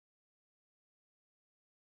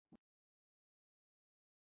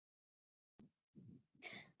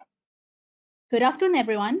Good afternoon,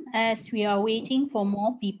 everyone. As we are waiting for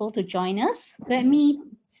more people to join us, let me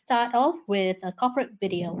start off with a corporate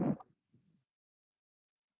video.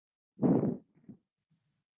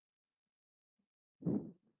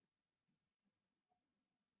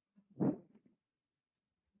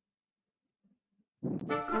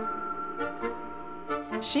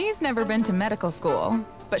 She's never been to medical school,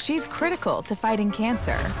 but she's critical to fighting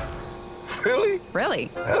cancer. Really? Really.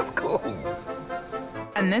 That's cool.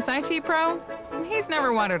 And this IT pro, he's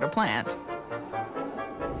never watered a plant.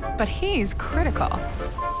 But he's critical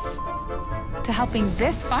to helping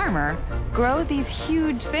this farmer grow these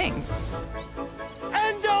huge things.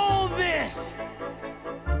 And all this!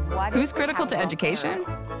 Who's critical to education?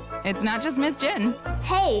 It's not just Miss Jin.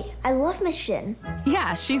 Hey, I love Miss Jin.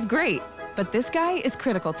 Yeah, she's great, but this guy is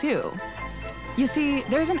critical too. You see,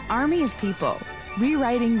 there's an army of people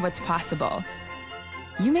rewriting what's possible.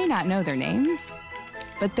 You may not know their names,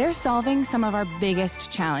 but they're solving some of our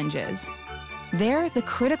biggest challenges. They're the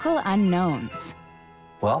critical unknowns.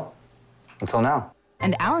 Well, until now.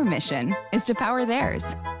 And our mission is to power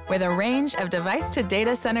theirs with a range of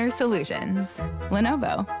device-to-data center solutions.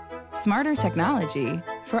 Lenovo, smarter technology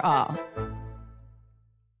for all.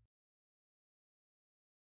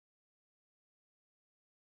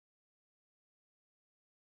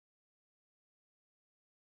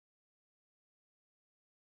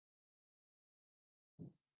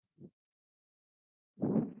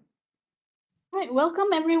 All right, welcome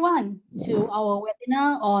everyone to our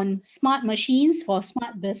webinar on smart machines for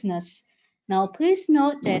smart business. Now, please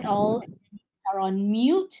note that all are on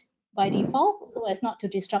mute by default so as not to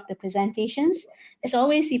disrupt the presentations. As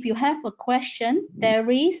always, if you have a question, there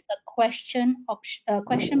is a question box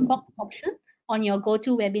option on your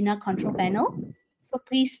GoToWebinar control panel. So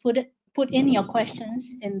please put in your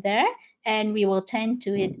questions in there and we will tend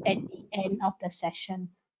to it at the end of the session.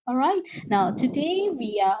 All right, now today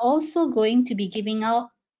we are also going to be giving out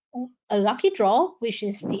a lucky draw, which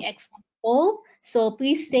is the X1 poll. So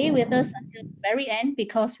please stay with us until the very end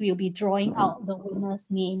because we'll be drawing out the winner's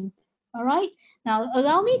name. All right, now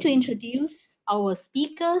allow me to introduce our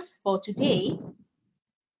speakers for today.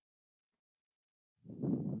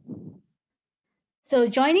 So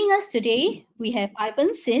joining us today, we have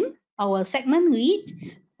Ivan Sin, our segment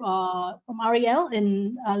lead from Ariel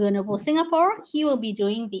in Lenovo Singapore. He will be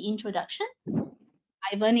doing the introduction.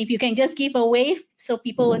 Ivan, if you can just give a wave so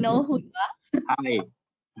people will know who you are. Hi.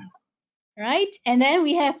 Right, and then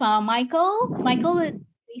we have Michael. Michael is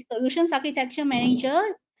the Solutions Architecture Manager,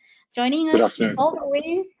 joining us all the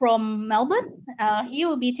way from Melbourne. He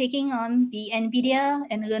will be taking on the NVIDIA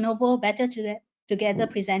and Lenovo Better Together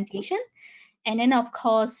presentation. And then, of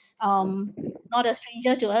course, not a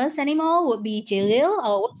stranger to us anymore would be Jalil,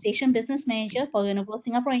 our Workstation Business Manager for Lenovo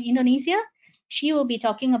Singapore and Indonesia. She will be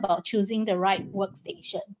talking about choosing the right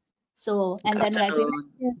workstation. So, and then like we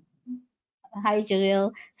mentioned, hi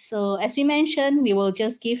Jalil. So as we mentioned, we will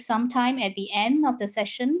just give some time at the end of the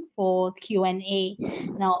session for Q&A.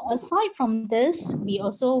 Now, aside from this, we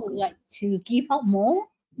also would like to give out more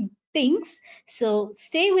things. So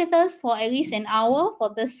stay with us for at least an hour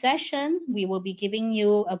for this session. We will be giving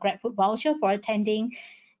you a GrabFood voucher for attending.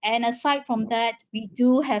 And aside from that, we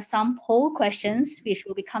do have some poll questions which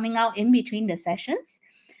will be coming out in between the sessions.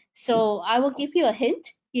 So I will give you a hint.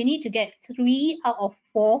 You need to get 3 out of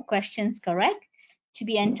 4 questions correct to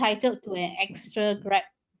be entitled to an extra Grab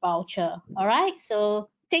voucher. All right, so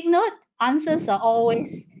take note, answers are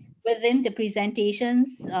always within the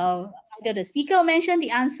presentations. Either the speaker will mention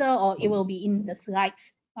the answer or it will be in the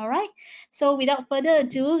slides. All right, so without further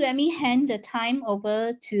ado, let me hand the time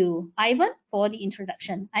over to Ivan for the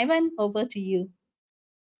introduction. Ivan, over to you.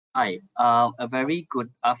 Hi, a very good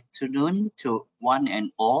afternoon to one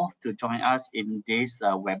and all to join us in this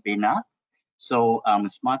webinar. So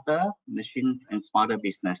smarter machine and smarter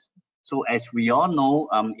business. So as we all know,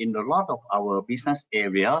 in a lot of our business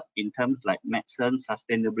area, in terms like medicine,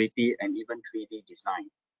 sustainability, and even 3D design,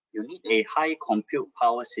 you need a high compute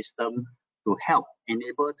power system to help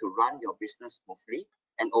enable to run your business smoothly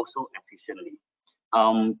and also efficiently.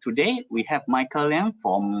 Today, we have Michael Lam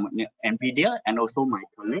from NVIDIA and also my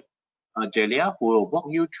colleague, Jelia, who will walk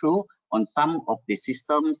you through on some of the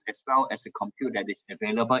systems as well as the compute that is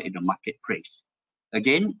available in the marketplace.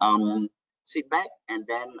 Again, sit back and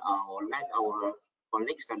then let our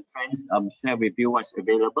colleagues and friends share with you what's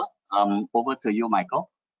available. Over to you, Michael.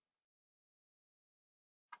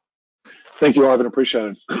 Thank you, Ivan,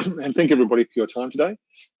 appreciate it. And thank everybody for your time today.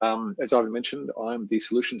 As Ivan mentioned, I'm the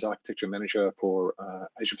Solutions Architecture Manager for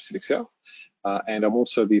Asia Pacific South, and I'm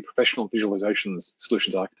also the Professional Visualizations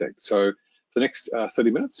Solutions Architect. So for the next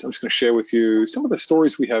 30 minutes. I'm just going to share with you some of the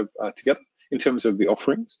stories we have together in terms of the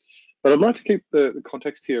offerings. But I'd like to keep the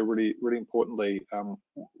context here really importantly.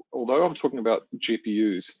 Although I'm talking about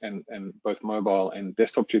GPUs and both mobile and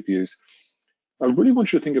desktop GPUs, I really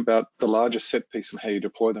want you to think about the larger set piece and how you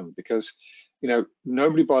deploy them, because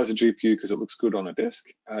nobody buys a GPU because it looks good on a desk.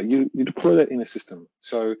 You deploy that in a system.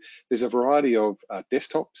 So there's a variety of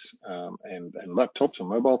desktops and laptops or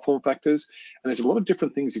mobile form factors, and there's a lot of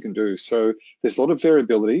different things you can do. So there's a lot of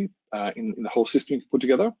variability in the whole system you can put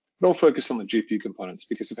together, but I'll focus on the GPU components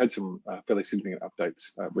because we've had some fairly significant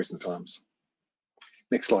updates recent times.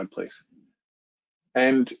 Next slide, please.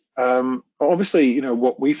 And obviously,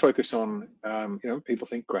 what we focus on, people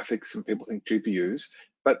think graphics and people think GPUs,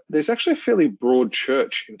 but there's actually a fairly broad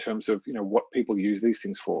church in terms of, what people use these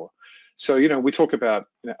things for. So, we talk about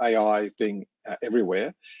AI being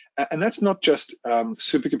everywhere, and that's not just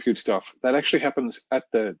supercompute stuff. That actually happens at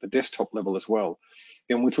the desktop level as well.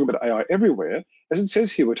 And when we talk about AI everywhere, as it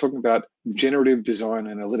says here, we're talking about generative design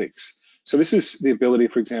analytics. So this is the ability,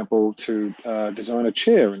 for example, to design a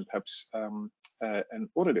chair in perhaps an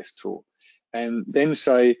Autodesk tool, and then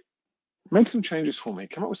say, make some changes for me,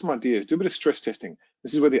 come up with some ideas, do a bit of stress testing.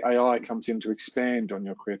 This is where the AI comes in to expand on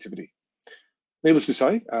your creativity. Needless to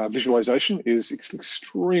say, visualization is an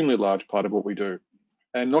extremely large part of what we do,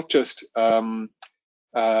 and not just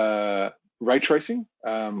ray tracing,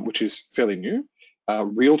 which is fairly new,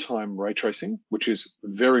 real-time ray tracing, which is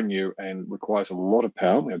very new and requires a lot of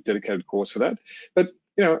power. We have dedicated cores for that, but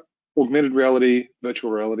augmented reality,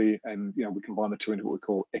 virtual reality, and we combine the two into what we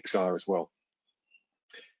call XR as well.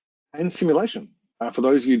 And simulation. For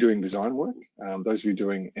those of you doing design work, those of you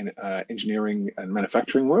doing engineering and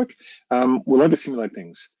manufacturing work, we like to simulate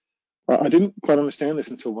things. I didn't quite understand this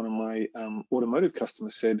until one of my automotive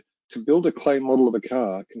customers said, to build a clay model of a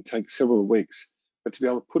car can take several weeks, but to be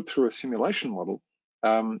able to put through a simulation model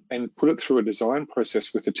and put it through a design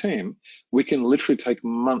process with the team, we can literally take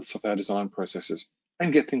months of our design processes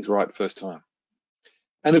and get things right first time.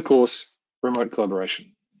 And of course, remote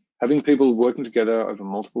collaboration. Having people working together over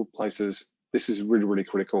multiple places, this is really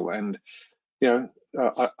critical. And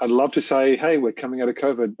I'd love to say, hey, we're coming out of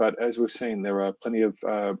COVID, but as we've seen, there are plenty of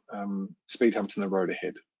speed humps in the road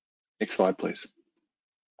ahead. Next slide, please.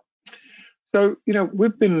 So,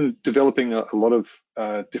 we've been developing a lot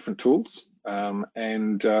of different tools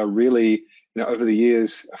and really, over the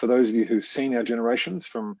years, for those of you who've seen our generations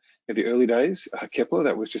from the early days, Kepler,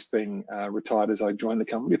 that was just being retired as I joined the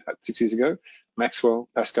company about 6 years ago, Maxwell,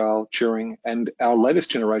 Pascal, Turing, and our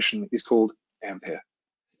latest generation is called Ampere.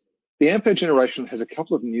 The Ampere generation has a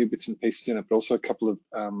couple of new bits and pieces in it, but also a couple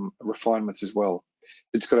of refinements as well.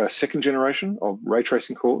 It's got a second generation of ray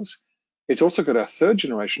tracing cores. It's also got a third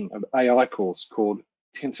generation of AI cores called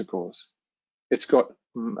tensor cores. It's got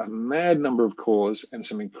a mad number of cores and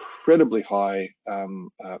some incredibly high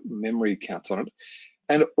memory counts on it.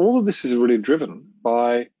 And all of this is really driven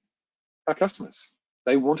by our customers.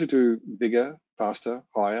 They want to do bigger, faster,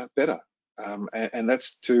 higher, better. And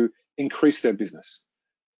that's to increase their business.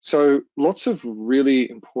 So lots of really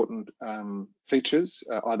important features,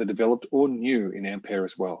 either developed or new in Ampere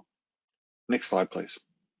as well. Next slide, please.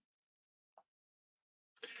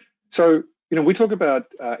 So, we talk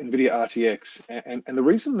about NVIDIA RTX, and the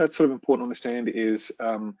reason that's sort of important to understand is,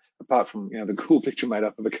 apart from the cool picture made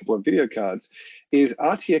up of a couple of video cards, is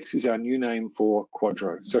RTX is our new name for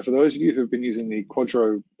Quadro. So for those of you who've been using the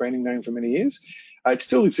Quadro branding name for many years, it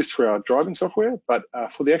still exists for our driving software, but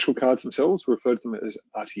for the actual cards themselves, we refer to them as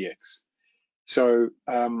RTX. So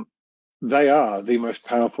they are the most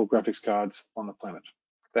powerful graphics cards on the planet.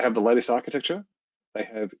 They have the latest architecture. They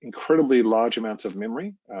have incredibly large amounts of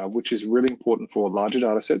memory, which is really important for larger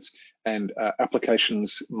data sets and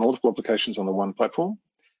applications, multiple applications on the one platform.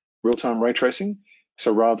 Real-time ray tracing.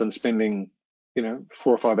 So rather than spending, 4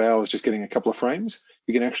 or 5 hours just getting a couple of frames,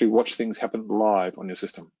 you can actually watch things happen live on your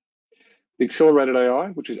system. The accelerated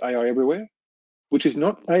AI, which is AI everywhere, which is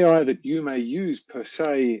not AI that you may use per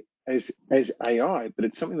se as AI, but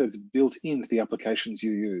it's something that's built into the applications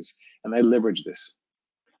you use, and they leverage this.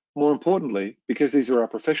 More importantly, because these are our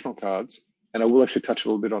professional cards, and I will actually touch a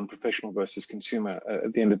little bit on professional versus consumer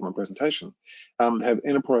at the end of my presentation, have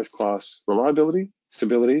enterprise class reliability,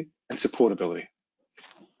 stability, and supportability.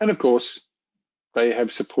 And of course, they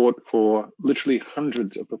have support for literally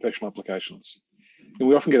hundreds of professional applications. And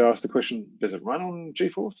we often get asked the question, does it run on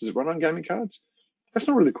GeForce? Does it run on gaming cards? That's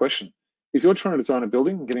not really the question. If you're trying to design a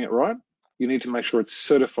building and getting it right, you need to make sure it's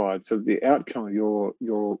certified so that the outcome of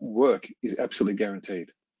your work is absolutely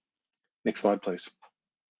guaranteed. Next slide, please.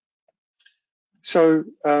 So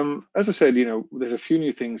as I said, there's a few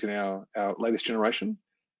new things in our latest generation.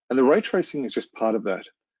 And the ray tracing is just part of that.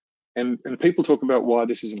 And people talk about why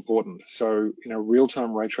this is important. So,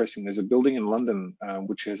 real-time ray tracing, there's a building in London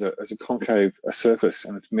which has a concave surface,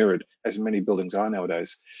 and it's mirrored, as many buildings are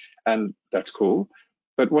nowadays. And that's cool.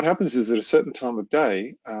 But what happens is at a certain time of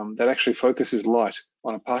day, that actually focuses light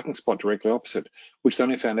on a parking spot directly opposite, which they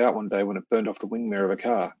only found out one day when it burned off the wing mirror of a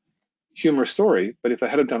car. Humorous story, but if they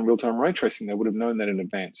had done real-time ray tracing, they would have known that in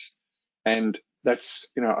advance. And that's,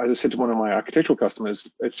 as I said to one of my architectural customers,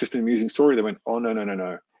 it's just an amusing story. They went, oh,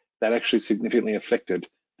 no. That actually significantly affected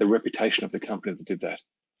the reputation of the company that did that.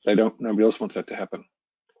 Nobody else wants that to happen.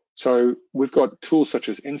 So we've got tools such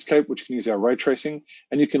as Enscape, which can use our ray tracing,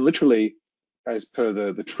 and you can literally, as per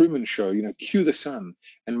the Truman Show, cue the sun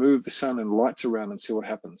and move the sun and lights around and see what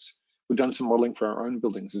happens. We've done some modeling for our own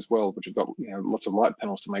buildings as well, which have got lots of light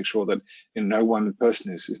panels to make sure that no one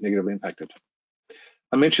person is negatively impacted.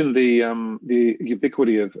 I mentioned the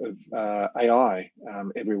ubiquity of AI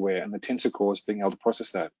everywhere, and the tensor cores being able to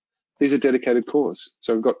process that. These are dedicated cores.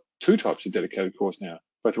 So we've got two types of dedicated cores now,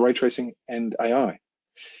 both ray tracing and AI.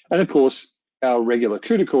 And of course, our regular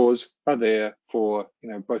CUDA cores are there for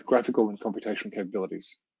both graphical and computational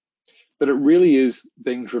capabilities. But it really is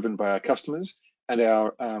being driven by our customers and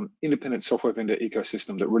our independent software vendor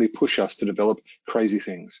ecosystem that really push us to develop crazy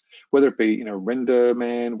things, whether it be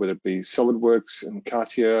RenderMan, whether it be SolidWorks and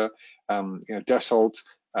Cartier, Dassault,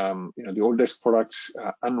 the Autodesk products,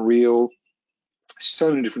 Unreal. So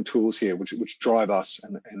many different tools here which drive us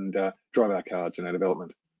and drive our cards and our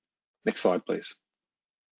development. Next slide, please.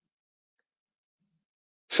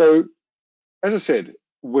 So, as I said,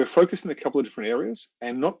 we're focused in a couple of different areas,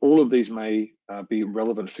 and not all of these may be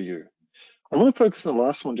relevant for you. I want to focus on the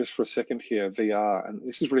last one just for a second here, VR, and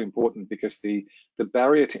this is really important because the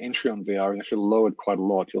barrier to entry on VR is actually lowered quite a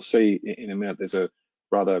lot. You'll see in a minute there's a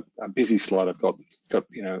rather busy slide I've got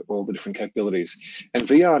all the different capabilities, and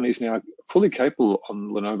VR is now fully capable on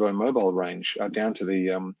Lenovo mobile range down to the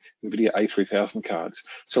NVIDIA A3000 cards.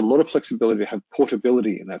 So a lot of flexibility to have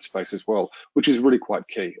portability in that space as well, which is really quite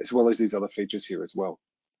key, as well as these other features here as well.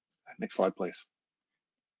 Next slide, please.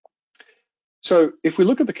 So if we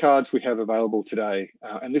look at the cards we have available today,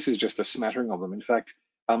 and this is just a smattering of them. In fact,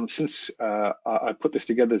 since I put this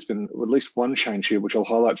together, there's been at least one change here, which I'll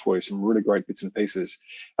highlight for you, some really great bits and pieces.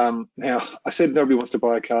 Now, I said nobody wants to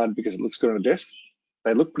buy a card because it looks good on a desk.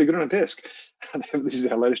 They look pretty good on a desk. This is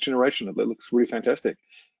our latest generation. It looks really fantastic.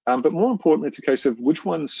 But more importantly, it's a case of which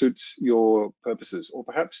one suits your purposes, or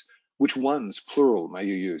perhaps which ones, plural, may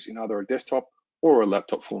you use in either a desktop or a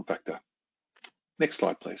laptop form factor. Next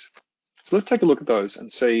slide, please. So let's take a look at those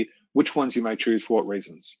and see which ones you may choose for what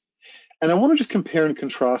reasons. And I want to just compare and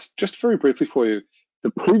contrast, just very briefly for you,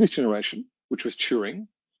 the previous generation, which was Turing,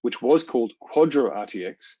 which was called Quadro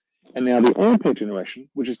RTX, and now the Ampere generation,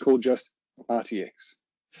 which is called just RTX.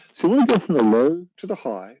 So we want to go from the low to the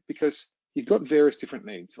high because you've got various different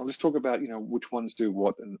needs. I'll just talk about which ones do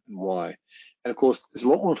what and why. And of course, there's a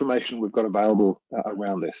lot more information we've got available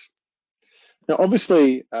around this. Now,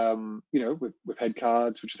 obviously, we've had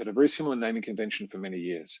cards which have had a very similar naming convention for many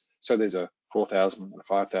years. So there's a 4000, a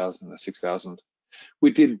 5000, and a 6000.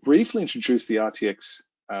 We did briefly introduce the RTX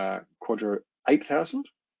Quadro 8000,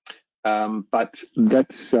 but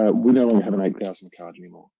that's we no longer have an 8000 card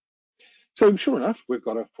anymore. So sure enough, we've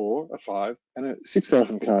got a 4, a 5, and a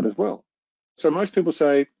 6000 card as well. So most people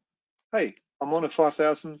say, hey, I'm on a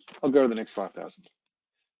 5000, I'll go to the next 5000.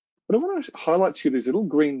 But I want to highlight to you these little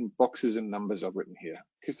green boxes and numbers I've written here,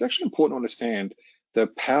 because it's actually important to understand the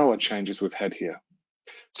power changes we've had here.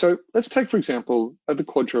 So let's take, for example, the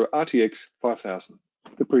Quadro RTX 5000,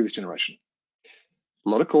 the previous generation. A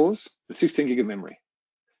lot of cores, but 16 gig of memory.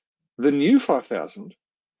 The new 5000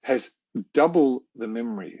 has double the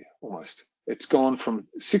memory almost. It's gone from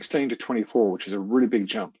 16 to 24, which is a really big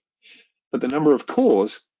jump. But the number of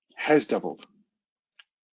cores has doubled.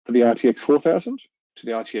 For the RTX 4000, to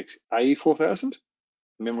the RTX A4000,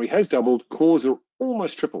 memory has doubled, cores are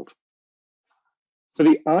almost tripled. For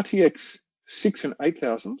the RTX 6 and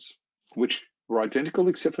 8000s, which were identical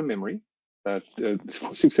except for memory,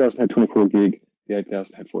 6000 had 24 gig, the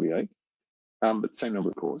 8000 had 48, but same number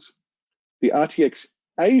of cores. The RTX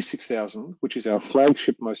A6000, which is our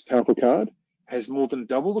flagship most powerful card, has more than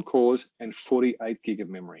double the cores and 48 gig of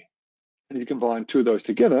memory. And if you combine two of those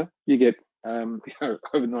together, you get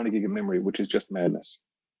over 90 gig of memory, which is just madness.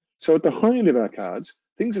 So at the high end of our cards,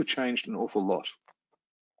 things have changed an awful lot.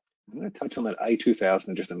 I'm going to touch on that A2000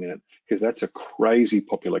 in just a minute, because that's a crazy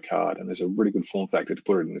popular card, and there's a really good form factor to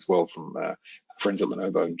put it in as well from friends at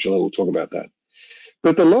Lenovo, and Jill will talk about that.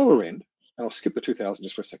 But at the lower end, and I'll skip the 2000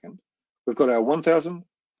 just for a second, we've got our 1000,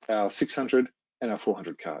 our 600, and our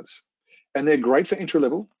 400 cards. And they're great for entry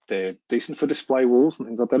level. They're decent for display walls and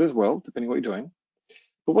things like that as well, depending on what you're doing.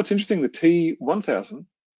 But what's interesting, the T1000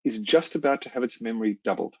 is just about to have its memory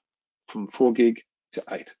doubled from 4 gig to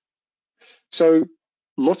 8. So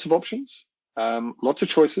lots of options, lots of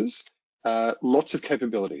choices, lots of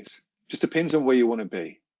capabilities. Just depends on where you want to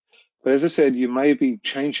be. But as I said, you may be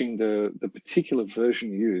changing the particular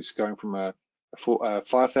version you use, going from a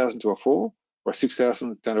 5000 to a 4, or a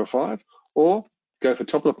 6000 down to a 5, or go for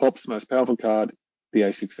top of the pops, most powerful card, the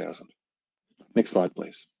A6000. Next slide,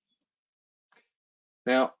 please.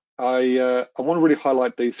 Now, I want to really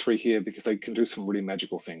highlight these 3 here because they can do some really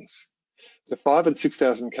magical things. The 5 and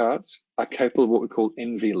 6000 cards are capable of what we call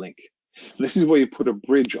NVLink. And this is where you put a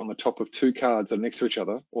bridge on the top of 2 cards that are next to each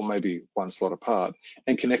other, or maybe 1 slot apart,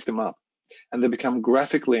 and connect them up. And they become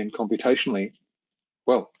graphically and computationally,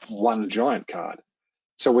 well, 1 giant card.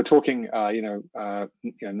 So we're talking,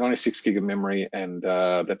 96 gig of memory, and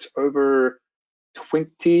that's over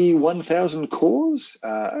 21,000 cores.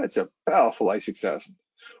 It's a powerful A6000.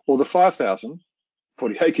 Or the 5000,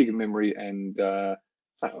 48 gig of memory, and I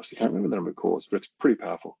honestly can't remember the number of cores, but it's pretty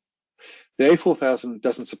powerful. The A4000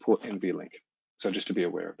 doesn't support NVLink, so just to be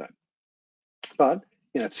aware of that. But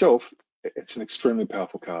in itself, it's an extremely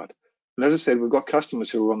powerful card. And as I said, we've got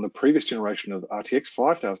customers who are on the previous generation of RTX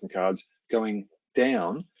 5000 cards going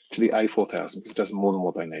down to the A4000 because it does more than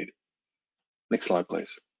what they need. Next slide,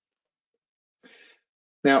 please.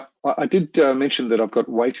 Now, I did mention that I've got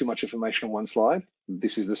way too much information on one slide.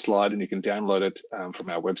 This is the slide, and you can download it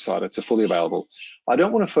from our website. It's fully available. I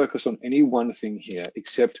don't want to focus on any one thing here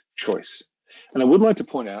except choice. And I would like to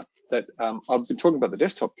point out that I've been talking about the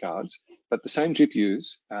desktop cards, but the same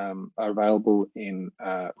GPUs are available in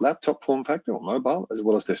laptop form factor or mobile, as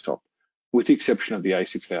well as desktop, with the exception of the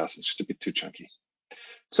A6000. It's just a bit too chunky.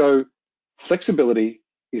 So flexibility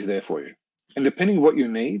is there for you. And depending on what you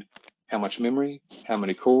need, how much memory, how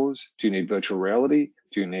many cores, do you need virtual reality?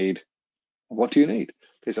 What do you need?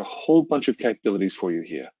 There's a whole bunch of capabilities for you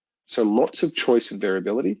here. So lots of choice and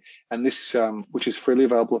variability. And this, which is freely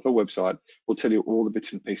available off our website, will tell you all the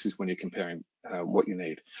bits and pieces when you're comparing what you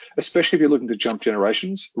need. Especially if you're looking to jump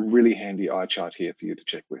generations, really handy eye chart here for you to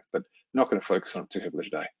check with, but not going to focus on it too heavily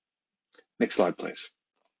today. Next slide, please.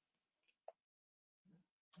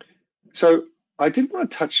 So I did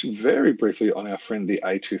want to touch very briefly on our friend, the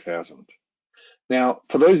A2000. Now,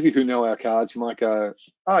 for those of you who know our cards, you might go,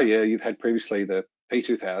 oh yeah, you've had previously the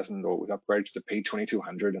P2000, or we've upgraded to the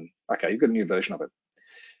P2200, and okay, you've got a new version of it.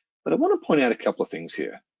 But I want to point out a couple of things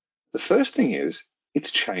here. The first thing is,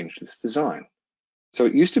 it's changed its design. So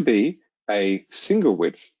it used to be a single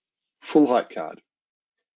width, full height card.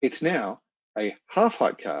 It's now a half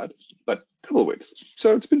height card, but double width.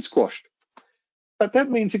 So it's been squashed. But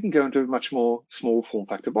that means it can go into much more small form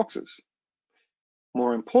factor boxes.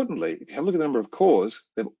 More importantly, if you have a look at the number of cores,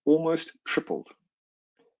 they've almost tripled.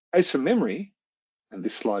 As for memory, and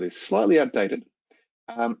this slide is slightly outdated,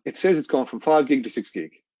 it says it's gone from 5 gig to 6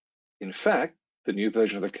 gig. In fact, the new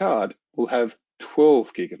version of the card will have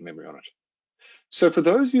 12 gig of memory on it. So for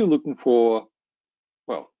those of you looking for,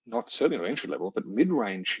 well, not certainly not entry level, but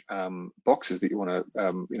mid-range boxes that you want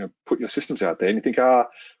to, put your systems out there, and you think,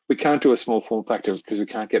 we can't do a small form factor because we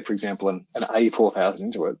can't get, for example, an A4000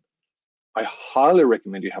 into it. I highly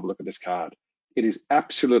recommend you have a look at this card. It is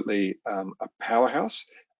absolutely a powerhouse,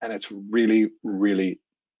 and it's really, really,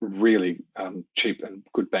 really cheap and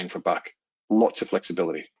good bang for buck. Lots of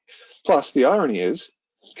flexibility. Plus, the irony is,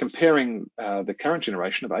 comparing the current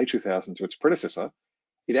generation of A2000 to its predecessor,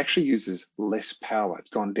 it actually uses less power.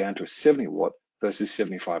 It's gone down to a 70 watt versus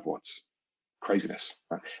 75 watts. Craziness.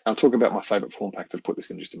 Right? I'll talk about my favorite form factor to put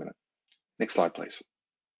this in just a minute. Next slide, please.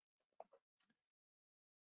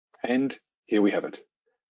 And here we have it.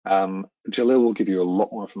 Jalil will give you a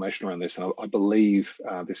lot more information around this, and I believe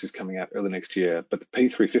this is coming out early next year, but the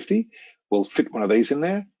P350 will fit one of these in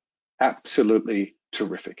there. Absolutely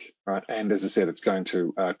terrific, right? And as I said, it's going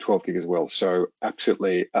to 12 gig as well. So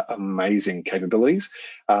absolutely amazing capabilities.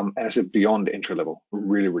 And it's beyond entry level,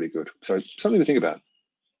 really, really good. So something to think about.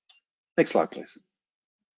 Next slide, please.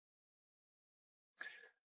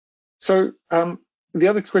 So the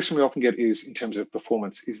other question we often get is, in terms of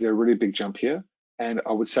performance, is there a really big jump here? And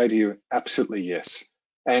I would say to you, absolutely yes.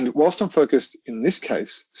 And whilst I'm focused in this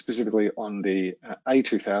case, specifically on the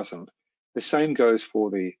A2000, the same goes for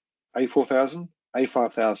the A4000,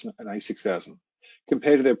 A5000, and A6000.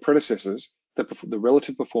 Compared to their predecessors, the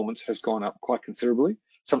relative performance has gone up quite considerably,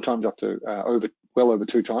 sometimes up to well over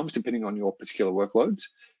 2 times, depending on your particular workloads.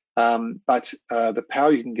 But the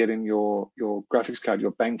power you can get in your graphics card,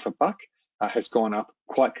 your bang for buck, has gone up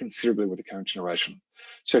quite considerably with the current generation.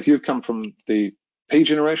 So if you've come from the P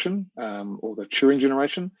generation or the Turing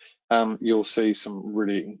generation, you'll see some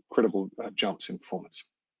really incredible jumps in performance.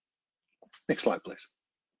 Next slide, please.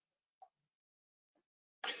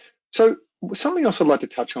 So something else I'd like to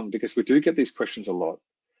touch on, because we do get these questions a lot,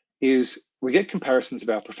 is we get comparisons of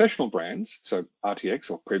our professional brands, so RTX,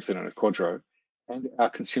 or previously known as Quadro, and our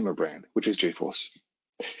consumer brand, which is GeForce.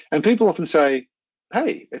 And people often say,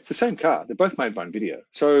 hey, it's the same card. They're both made by NVIDIA.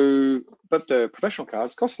 So, but the professional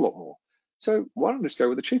cards cost a lot more. So why don't I just go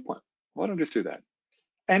with the cheap one? Why don't I just do that?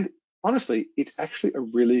 And honestly, it's actually a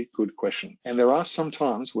really good question. And there are some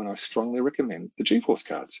times when I strongly recommend the GeForce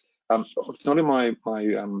cards. It's not in my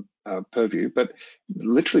purview, but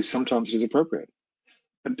literally sometimes it is appropriate.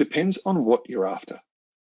 But it depends on what you're after.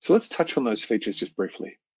 So let's touch on those features just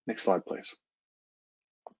briefly. Next slide, please.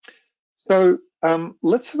 So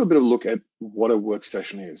let's have a bit of a look at what a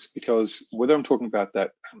workstation is, because whether I'm talking about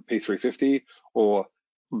that P350 or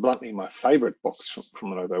bluntly my favorite box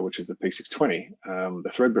from Lenovo, which is the P620, the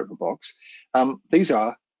Threadripper box, these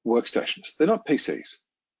are workstations. They're not PCs.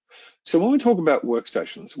 So when we talk about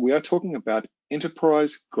workstations, we are talking about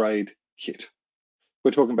enterprise grade kit.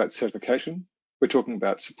 We're talking about certification. We're talking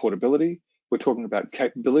about supportability. We're talking about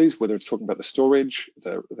capabilities, whether it's talking about the storage,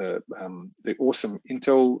 the awesome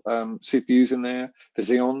Intel CPUs in there, the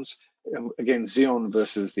Xeons. Again, Xeon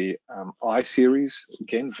versus the i series,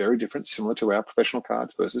 again, very different, similar to our professional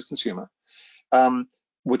cards versus consumer.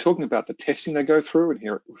 We're talking about the testing they go through, and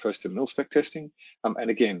here it refers to mil-spec testing. And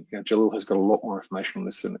again, Jalil has got a lot more information on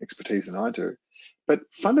this and expertise than I do. But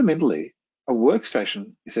fundamentally, a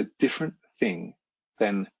workstation is a different thing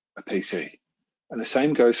than a PC. And the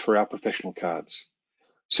same goes for our professional cards.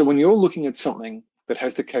 So when you're looking at something that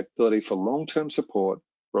has the capability for long-term support,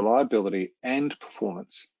 reliability, and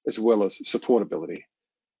performance, as well as supportability,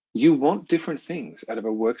 you want different things out of a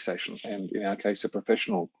workstation, and in our case, a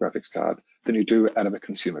professional graphics card, than you do out of a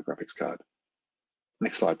consumer graphics card.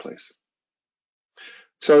 Next slide, please.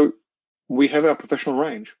 So we have our professional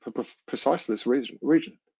range for precisely this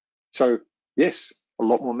region. So yes, a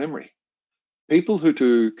lot more memory. People who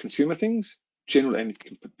do consumer things, generally, and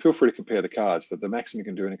feel free to compare the cards, that the maximum you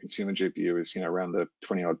can do in a consumer GPU is, around the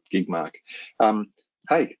 20-odd gig mark.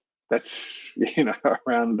 Hey, that's,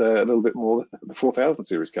 around a little bit more than the 4000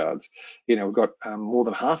 series cards. We've got more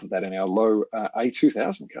than half of that in our low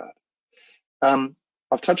A2000 card.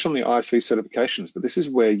 I've touched on the ISV certifications, but this is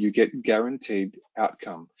where you get guaranteed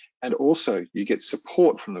outcome, and also you get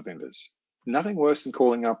support from the vendors. Nothing worse than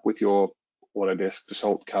calling up with your Autodesk,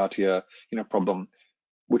 Dassault, Cartier, problem,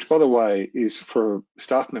 which, by the way, is for a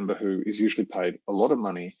staff member who is usually paid a lot of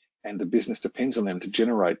money, and the business depends on them to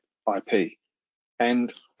generate IP.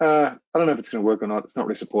 And I don't know if it's going to work or not. It's not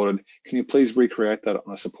really supported. Can you please recreate that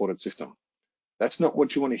on a supported system? That's not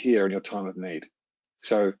what you want to hear in your time of need.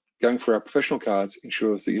 So going for our professional cards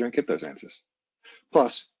ensures that you don't get those answers.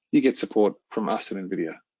 Plus, you get support from us at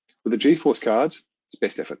NVIDIA. With the GeForce cards, it's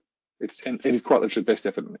best effort. It is quite literally best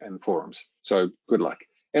effort and forums. So good luck.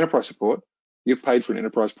 Enterprise support, you've paid for an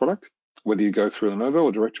enterprise product. Whether you go through Lenovo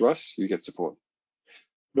or direct to us, you get support.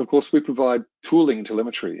 But of course, we provide tooling and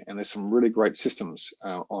telemetry, and there's some really great systems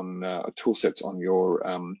on tool sets on your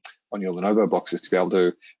Lenovo boxes to be able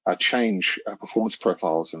to change performance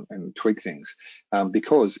profiles and tweak things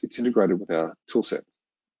because it's integrated with our tool set.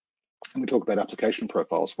 And we talk about application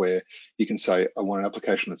profiles where you can say, I want an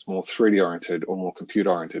application that's more 3D oriented or more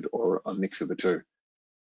computer oriented or a mix of the two.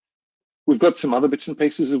 We've got some other bits and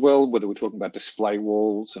pieces as well, whether we're talking about display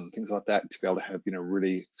walls and things like that, to be able to have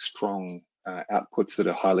really strong outputs that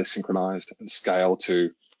are highly synchronized and scale to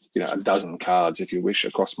a dozen cards, if you wish,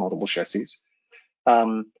 across multiple chassis.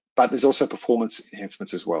 But there's also performance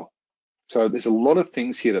enhancements as well. So there's a lot of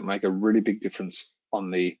things here that make a really big difference on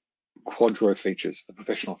the Quadro features, the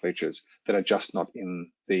professional features that are just not in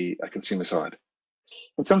the consumer side.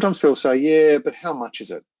 And sometimes people say, yeah, but how much is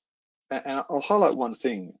it? And I'll highlight one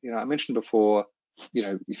thing. I mentioned before,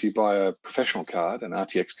 if you buy a professional card, an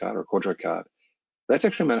RTX card or a Quadro card, that's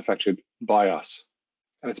actually manufactured by us.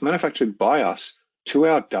 And it's manufactured by us to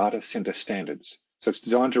our data center standards. So it's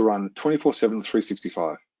designed to run 24/7,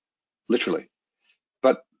 365, literally.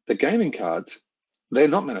 But the gaming cards, they're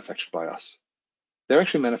not manufactured by us. They're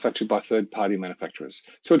actually manufactured by third-party manufacturers.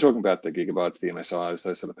 So we're talking about the Gigabytes, the MSIs,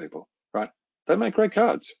 those sort of people, right? They make great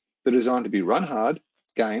cards. They're designed to be run hard,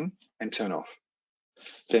 game, and turn off.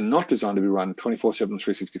 They're not designed to be run 24/7,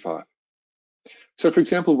 365. So for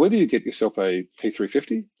example, whether you get yourself a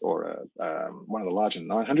P350 or one of the larger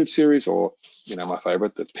 900 series, or my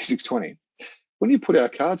favorite, the P620, when you put our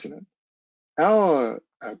cards in it, our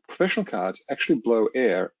professional cards actually blow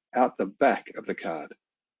air out the back of the card,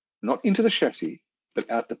 not into the chassis,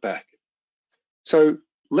 but out the back. So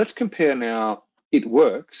let's compare now it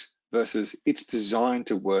works versus it's designed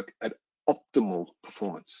to work at optimal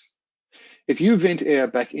performance. If you vent air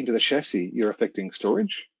back into the chassis, you're affecting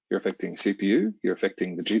storage, you're affecting CPU, you're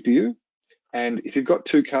affecting the GPU. And if you've got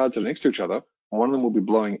two cards that are next to each other, one of them will be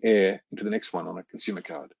blowing air into the next one on a consumer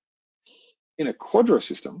card. In a Quadro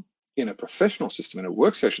system, in a professional system, in a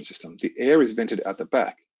workstation system, the air is vented out the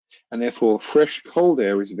back, and therefore fresh cold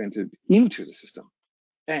air is vented into the system.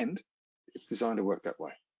 And it's designed to work that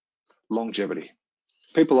way. Longevity.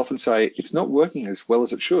 People often say it's not working as well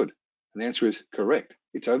as it should. And the answer is correct.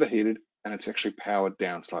 It's overheated and it's actually powered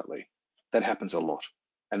down slightly. That happens a lot.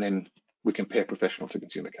 And then we compare professional to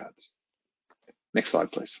consumer cards. Next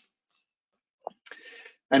slide, please.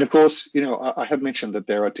 And of course, you know, I have mentioned that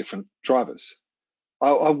there are different drivers.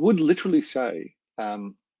 I would literally say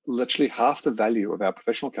literally half the value of our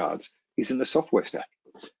professional cards is in the software stack.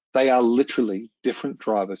 They are literally different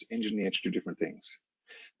drivers engineered to do different things.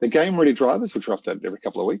 The game-ready drivers, which are updated every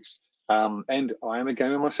couple of weeks, and I am a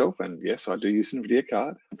gamer myself, and yes, I do use an NVIDIA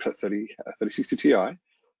card, I've got a 3060 Ti,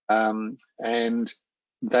 and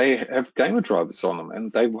they have gamer drivers on them,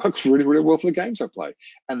 and they work really, really well for the games I play,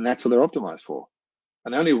 and that's what they're optimized for.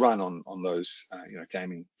 And they only run on those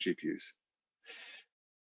gaming GPUs.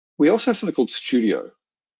 We also have something called Studio.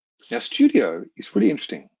 Now, Studio is really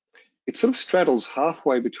interesting. It sort of straddles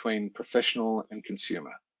halfway between professional and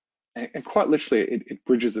consumer. And quite literally, it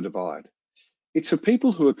bridges the divide. It's for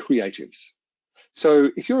people who are creatives. So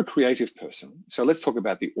if you're a creative person, so let's talk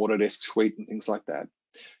about the Autodesk suite and things like that,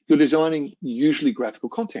 you're designing usually graphical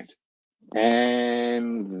content.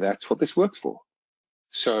 And that's what this works for.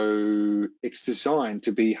 So it's designed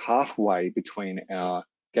to be halfway between our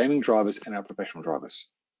gaming drivers and our professional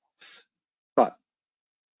drivers.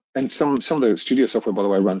 And some of the Studio software, by the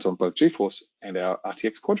way, runs on both GeForce and our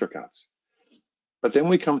RTX Quadro cards. But then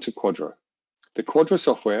we come to Quadro. The Quadro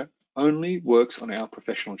software only works on our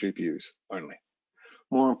professional GPUs only.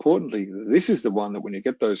 More importantly, this is the one that when you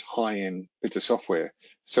get those high-end bits of software,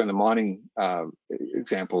 so in the mining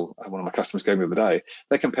example, one of my customers gave me the other day,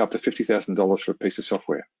 they can pay up to $50,000 for a piece of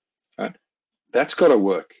software. Right? That's got to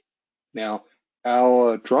work. Now,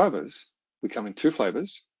 our drivers, we come in two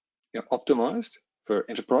flavors, optimized for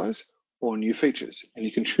enterprise or new features, and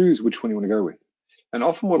you can choose which one you want to go with. And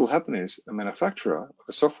often what will happen is a manufacturer of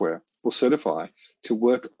a software will certify to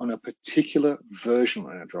work on a particular version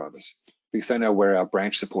on our drivers because they know where our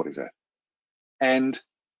branch support is at. And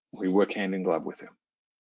we work hand in glove with them.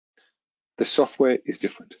 The software is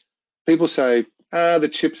different. People say, the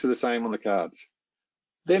chips are the same on the cards.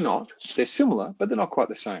 They're not. They're similar, but they're not quite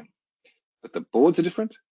the same. But the boards are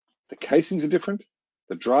different. The casings are different.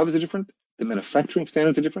 The drivers are different. The manufacturing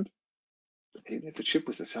standards are different. But even if the chip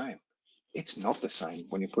was the same, it's not the same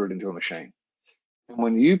when you put it into a machine. And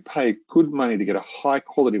when you pay good money to get a high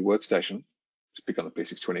quality workstation, just pick on the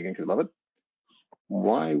P620 again because I love it,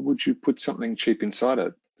 why would you put something cheap inside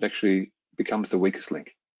it that actually becomes the weakest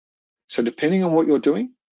link? So depending on what you're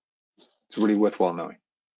doing, it's really worthwhile knowing.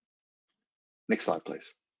 Next slide,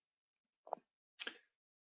 please.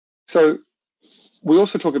 So we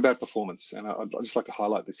also talk about performance, and I'd just like to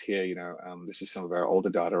highlight this here. This is some of our older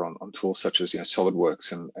data on tools such as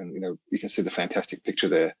SolidWorks, and you can see the fantastic picture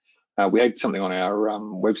there. We had something on our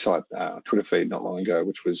website, Twitter feed not long ago,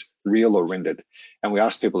 which was real or rendered, and we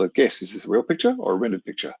asked people to guess, is this a real picture or a rendered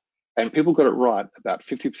picture? And people got it right about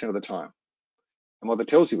 50% of the time. And what that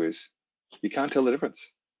tells you is you can't tell the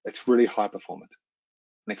difference. It's really high performant.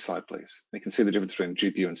 Next slide, please. And you can see the difference between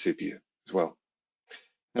GPU and CPU as well.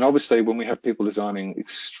 And obviously, when we have people designing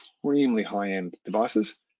extremely high-end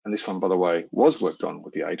devices, and this one, by the way, was worked on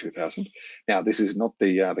with the A2000. Now, this is not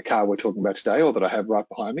the car we're talking about today, or that I have right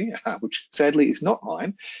behind me, which sadly is not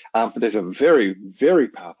mine. But there's a very, very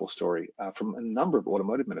powerful story from a number of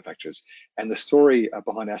automotive manufacturers. And the story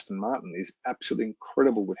behind Aston Martin is absolutely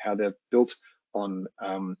incredible with how they've built on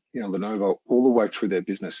Lenovo all the way through their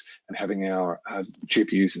business and having our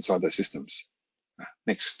GPUs inside those systems.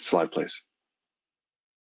 Next slide, please.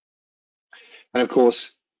 And of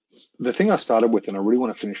course, the thing I started with, and I really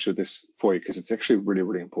want to finish with this for you because it's actually really,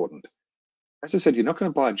 really important. As I said, you're not going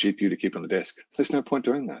to buy a GPU to keep on the desk. There's no point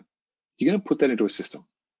doing that. You're going to put that into a system.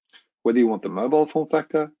 Whether you want the mobile form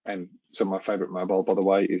factor, and some of my favorite mobile, by the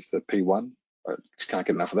way, is the P1. I just can't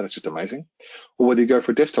get enough of that. It's just amazing. Or whether you go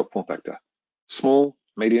for a desktop form factor, small,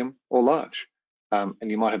 medium, or large. And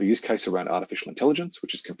you might have a use case around artificial intelligence,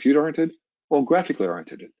 which is compute-oriented, or graphically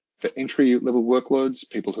oriented. For entry-level workloads,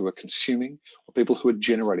 people who are consuming, or people who are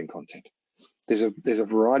generating content. There's a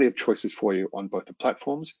variety of choices for you on both the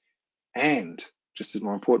platforms and, just as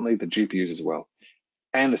more importantly, the GPUs as well,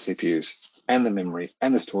 and the CPUs, and the memory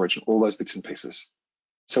and the storage and all those bits and pieces.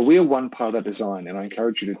 So we are one part of that design, and I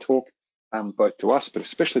encourage you to talk both to us, but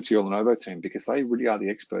especially to your Lenovo team, because they really are the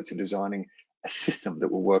experts in designing a system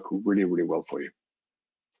that will work really, really well for you.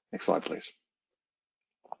 Next slide, please.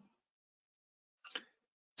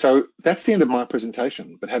 So that's the end of my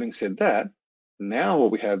presentation. But having said that, now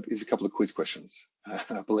what we have is a couple of quiz questions.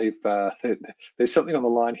 And I believe there's something on the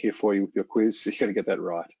line here for you with your quiz, so you got to get that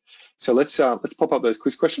right. So let's pop up those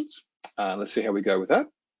quiz questions. Let's see how we go with that.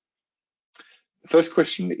 The first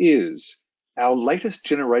question is, our latest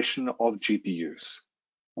generation of GPUs.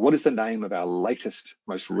 What is the name of our latest,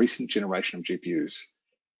 most recent generation of GPUs?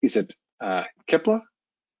 Is it Kepler,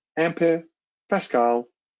 Ampere, Pascal,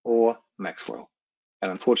 or Maxwell? And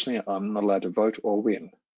unfortunately, I'm not allowed to vote or win.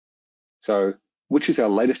 So which is our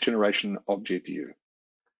latest generation of GPU?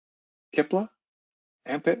 Kepler,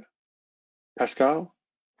 Ampere, Pascal,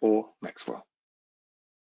 or Maxwell?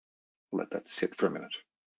 Let that sit for a minute.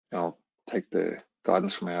 I'll take the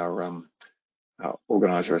guidance from our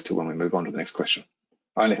organizer as to when we move on to the next question.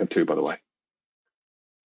 I only have two, by the way.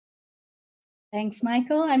 Thanks,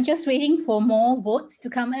 Michael. I'm just waiting for more votes to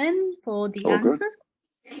come in for the All good.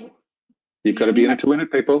 answers. You've got to be in it to win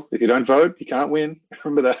it, people. If you don't vote, you can't win.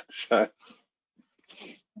 Remember that. So.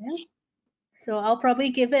 Yeah. So I'll probably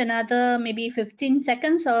give it another maybe 15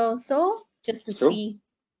 seconds or so just to see.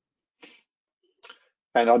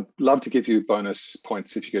 And I'd love to give you bonus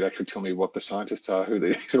points if you could actually tell me what the scientists are, who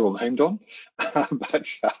they're all named on. But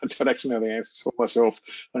I don't actually know the answers for myself.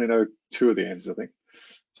 I only know two of the answers, I think.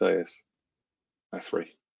 So yes, no,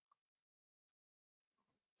 three.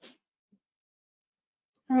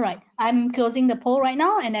 All right, I'm closing the poll right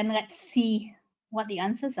now, and then let's see what the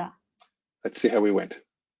answers are. Let's see how we went.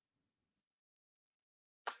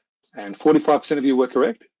 And 45% of you were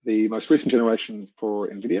correct. The most recent generation for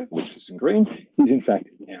NVIDIA, which is in green, is in fact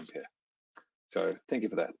Ampere. So thank you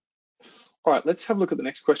for that. All right, let's have a look at the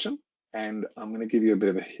next question. And I'm going to give you a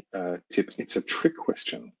bit of a tip. It's a trick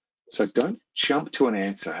question. So don't jump to an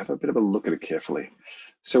answer. Have a bit of a look at it carefully.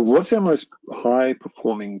 So what's our most high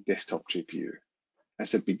performing desktop GPU? I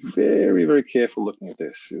said be very, very careful looking at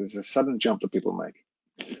this. There's a sudden jump that people make.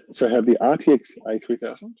 So I have the RTX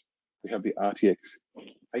A3000. We have the RTX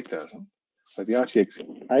 8000, so the RTX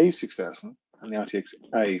A6000 and the RTX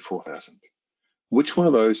A4000. Which one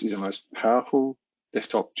of those is the most powerful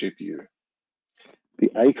desktop GPU? The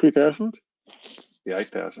A3000, the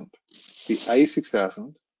 8000, the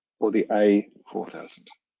A6000, or the A4000?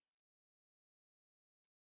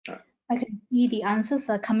 I can see the answers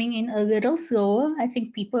are coming in a little slower. I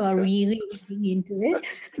think people are really looking into it.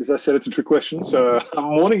 As I said, it's a trick question. So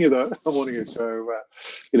I'm warning you, though. I'm warning you. So,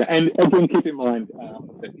 and again, keep in mind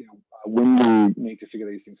that when you need to figure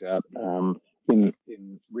these things out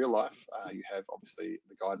in real life, you have obviously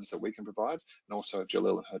the guidance that we can provide, and also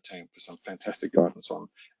Jalil and her team for some fantastic guidance on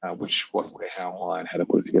which, what, where, how, why, and how to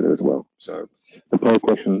put it together as well. So the poll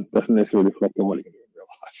question doesn't necessarily reflect on what you can do in real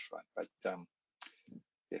life, right? But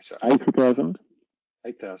yeah, so A3000,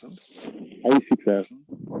 8000, A6000,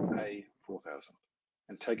 A4000.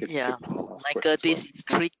 And take a tip from the last Michael, question. this is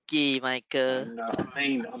tricky, Michael. No,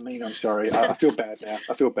 I mean, I'm sorry. I feel bad now.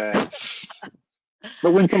 I feel bad.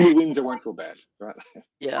 But when somebody wins, I won't feel bad, right?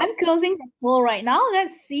 Yeah. I'm closing the poll right now.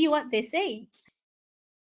 Let's see what they say.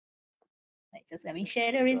 Just let me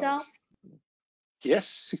share the results.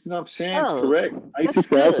 Yes, 69%, correct. That's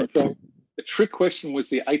good. So the trick question was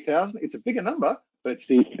the 8000. It's a bigger number, but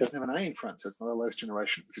it doesn't have an A in front, so it's not a latest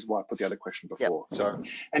generation, which is why I put the other question before. Yep. So,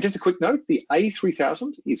 and just a quick note, the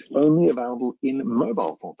A3000 is only available in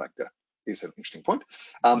mobile form factor. Is an interesting point.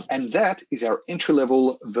 And that is our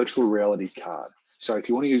entry-level virtual reality card. So if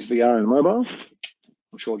you want to use VR in mobile,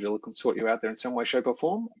 I'm sure Jill can sort you out there in some way, shape, or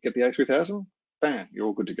form. Get the A3000, bam, you're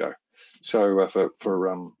all good to go. So for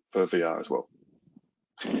VR as well.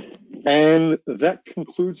 And that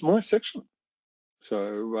concludes my section.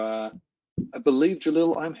 So I believe,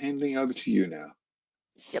 Jalil, I'm handing over to you now.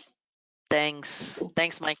 Yep. Thanks.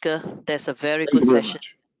 Thanks, Michael. That's a very good session.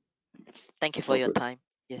 Thank you for your time.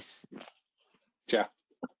 Yes. Ciao.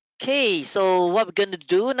 Okay, so what we're going to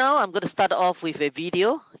do now, I'm going to start off with a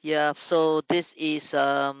video. Yeah, so this is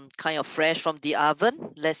kind of fresh from the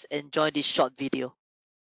oven. Let's enjoy this short video.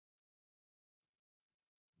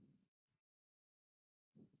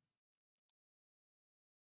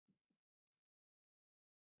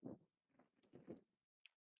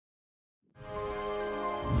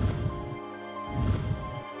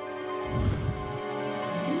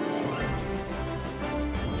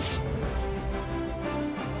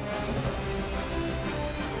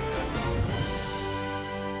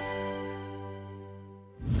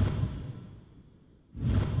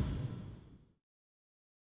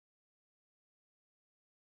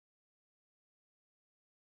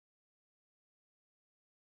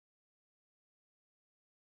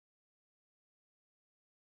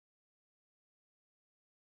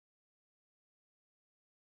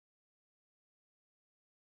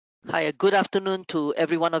 Hi, good afternoon to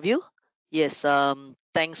every one of you. Yes,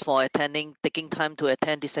 thanks for taking time to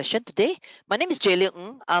attend this session today. My name is Jay Leung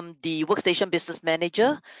Ng. I'm the Workstation Business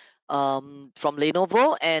Manager from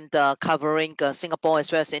Lenovo and covering Singapore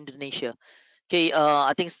as well as Indonesia. Okay,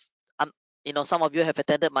 I think some of you have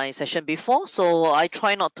attended my session before, so I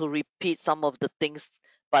try not to repeat some of the things.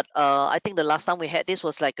 But I think the last time we had this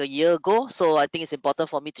was like a year ago, so I think it's important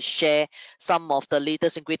for me to share some of the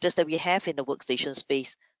latest and greatest that we have in the workstation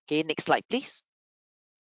space. Okay, next slide, please.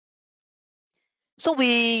 So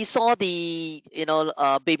we saw the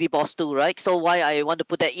Baby Boss 2, right? So why I want to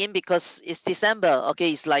put that in, because it's December.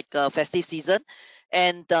 Okay, it's like festive season,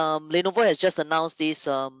 and Lenovo has just announced this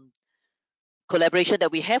collaboration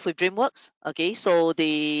that we have with DreamWorks. Okay, so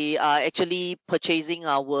they are actually purchasing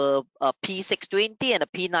our P620 and a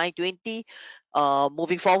P920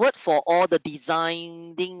 moving forward for all the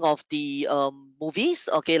designing of the movies.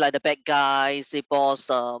 Okay, like the bad guys, the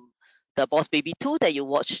Boss Baby 2 that you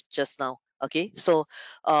watched just now. Okay, so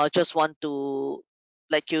just want to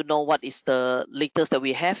let you know what is the latest that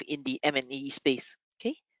we have in the M&E space.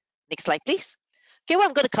 Okay, next slide, please. Okay, what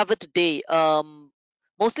I'm going to cover today,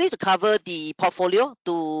 mostly to cover the portfolio,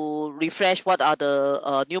 to refresh what are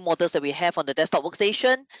the new models that we have on the desktop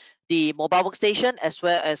workstation, the mobile workstation, as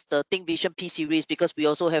well as the ThinkVision P series, because we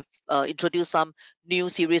also have introduced some new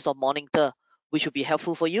series of monitor, which will be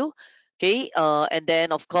helpful for you. Okay, and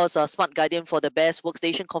then of course, smart guidance for the best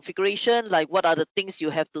workstation configuration, like what are the things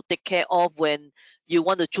you have to take care of when you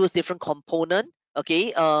want to choose different component.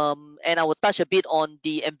 Okay, and I will touch a bit on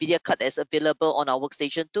the NVIDIA card that's available on our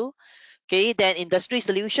workstation too. Okay, then industry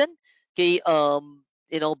solution. Okay,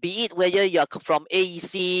 be it whether you're from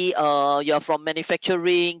AEC, you're from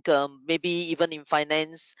manufacturing, maybe even in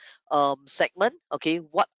finance segment. Okay,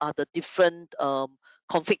 what are the different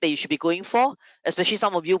config that you should be going for? Especially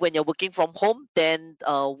some of you, when you're working from home, then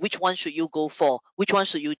which one should you go for? Which one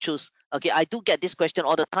should you choose? Okay, I do get this question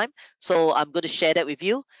all the time, so I'm going to share that with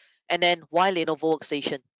you. And then why Lenovo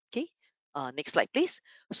workstation? Okay, next slide, please.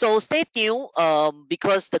 So stay tuned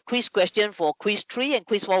because the quiz question for quiz 3 and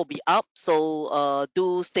quiz 4 will be up. So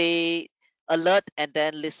do stay alert and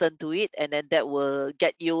then listen to it, and then that will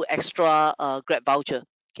get you extra Grab voucher.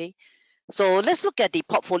 Okay. So let's look at the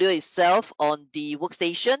portfolio itself on the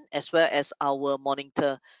workstation as well as our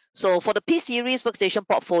monitor. So for the P series workstation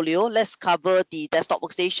portfolio, let's cover the desktop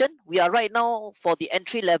workstation. We are right now for the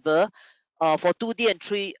entry level for 2D and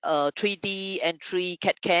 3D entry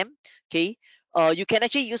CAD cam. Okay. You can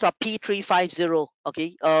actually use our P350.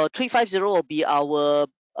 Okay. 350 will be our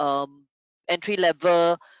entry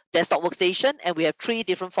level desktop workstation, and we have 3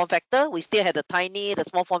 different form factor. We still have the tiny, the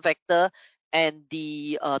small form factor, and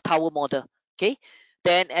the tower model. Okay.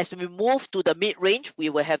 Then as we move to the mid-range, we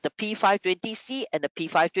will have the P520C and the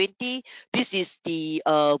P520. This is the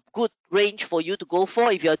good range for you to go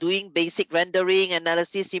for if you're doing basic rendering,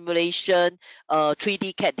 analysis, simulation,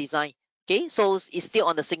 3D CAD design. Okay, so it's still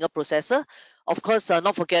on the single processor. Of course,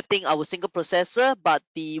 not forgetting our single processor, but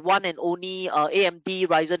the one and only AMD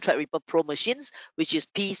Ryzen Threadripper Pro machines, which is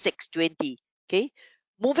P620. Okay,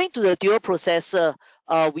 moving to the dual processor,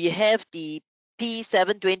 we have the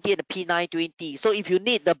P720 and the P920. So if you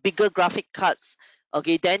need the bigger graphic cards,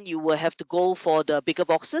 okay, then you will have to go for the bigger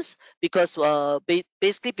boxes, because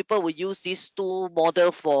basically people will use these two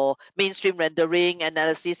model for mainstream rendering,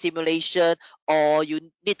 analysis, simulation, or you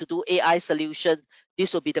need to do AI solutions.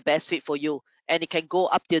 This will be the best fit for you. And it can go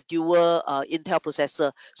up to dual Intel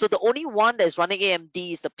processor. So the only one that is running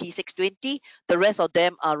AMD is the P620. The rest of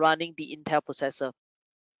them are running the Intel processor.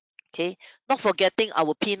 Okay, not forgetting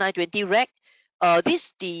our P920 rack. This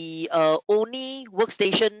is the only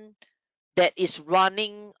workstation that is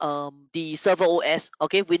running the server OS.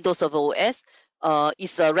 Okay, Windows Server OS.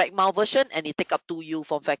 It's a rack mount version, and it take up 2U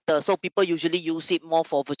form factor. So people usually use it more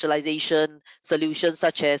for virtualization solutions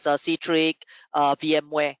such as Citrix,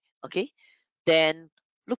 VMware. Okay, then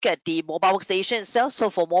look at the mobile workstation itself. So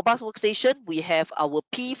for mobile workstation, we have our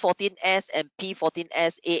P14S and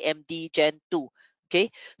P14S AMD Gen 2. Okay,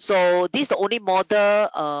 so this is the only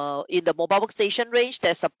model in the mobile workstation range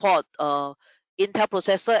that support Intel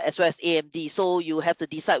processor as well as AMD. So you have to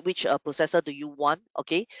decide which processor do you want.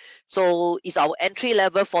 Okay, so it's our entry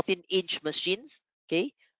level 14-inch machines.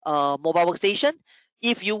 Okay, mobile workstation.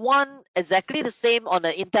 If you want exactly the same on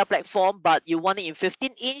the Intel platform, but you want it in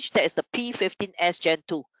 15-inch, that is the P15S Gen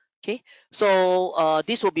 2. Okay, so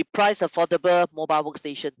this will be price affordable mobile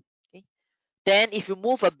workstation. Okay, then if you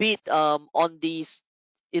move a bit on this,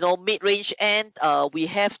 mid-range end, we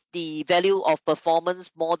have the value of performance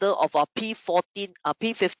model of our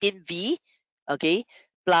P15V, okay,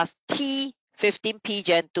 plus T15P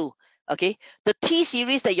Gen 2. Okay, the T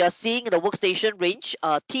series that you are seeing in the workstation range,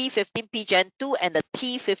 T15P Gen 2 and the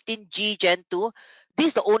T15G Gen 2, this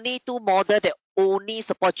is the only two model that only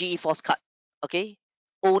support GeForce card. Okay,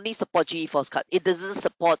 only support GeForce card. It doesn't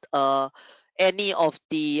support any of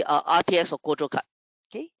the RTX or Quadro card.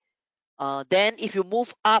 Okay, then if you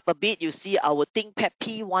move up a bit, you see our ThinkPad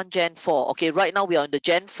P1 Gen 4. Okay, right now we are on the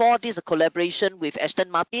Gen 4. This is a collaboration with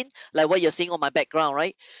Aston Martin, like what you're seeing on my background,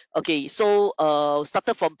 right? Okay, so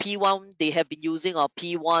started from P1, they have been using our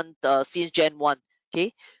P1 since Gen 1.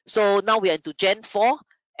 Okay, so now we are into Gen 4,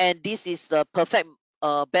 and this is the perfect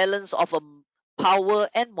balance of power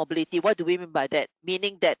and mobility. What do we mean by that?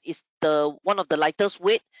 Meaning that it's the one of the lightest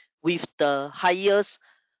weight with the highest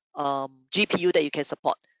GPU that you can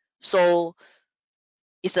support. So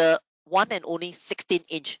it's a one and only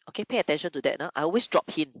 16-inch. Okay, pay attention to that. I always drop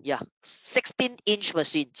hint. Yeah, 16-inch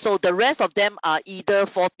machine. So the rest of them are either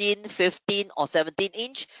 14, 15, or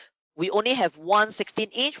 17-inch. We only have one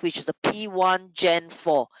 16-inch, which is the P1 Gen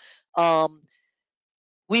 4.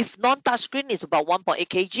 With non-touchscreen, it's about 1.8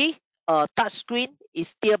 kg. Touchscreen is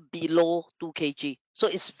still below 2 kg. So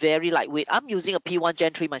it's very lightweight. I'm using a P1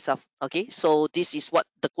 Gen 3 myself. Okay, so this is what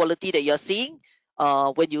the quality that you're seeing.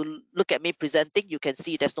 When you look at me presenting, you can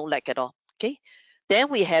see there's no lag at all. Okay, then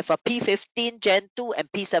we have a P15 Gen 2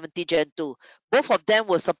 and P70 Gen 2. Both of them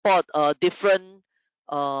will support different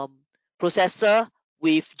um, processor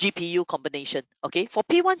with GPU combination. Okay, for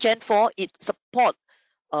P1 Gen 4, it support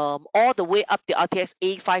all the way up to RTX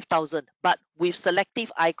A5000, but with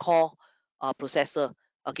selective I-core processor.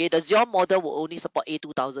 Okay, the Xeon model will only support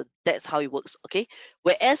A2000. That's how it works. Okay,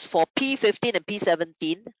 whereas for P15 and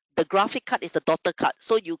P17, the graphic card is the daughter card,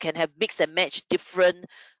 so you can have mix and match different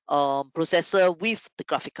processor with the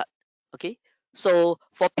graphic card. Okay, so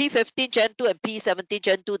for P15 Gen 2 and P17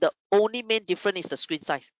 Gen 2, the only main difference is the screen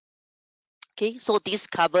size. Okay, so this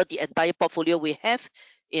cover the entire portfolio we have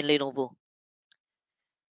in Lenovo.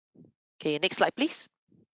 Okay, next slide, please.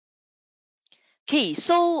 Okay,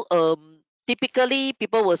 so typically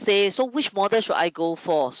people will say, so which model should I go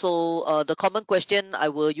for? So the common question I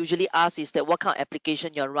will usually ask is that what kind of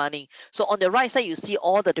application you're running. So on the right side, you see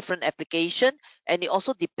all the different application, and it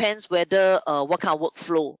also depends whether what kind of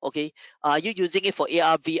workflow. Okay, are you using it for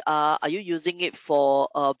AR, VR? Are you using it for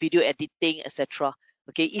video editing, etc.?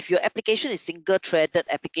 Okay, if your application is single threaded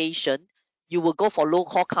application, you will go for low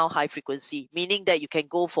core count, high frequency, meaning that you can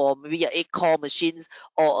go for maybe a 8-core machines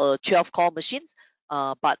or a 12-core machines,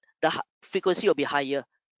 but the frequency will be higher.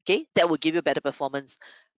 Okay, that will give you better performance.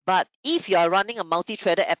 But if you are running a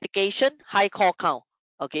multi-threaded application, high core count,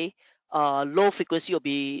 okay, low frequency will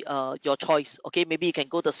be your choice. Okay, maybe you can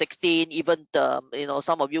go to 16, even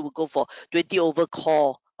some of you will go for 20 over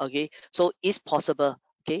core. Okay, so it's possible.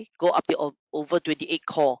 Okay, go up to over 28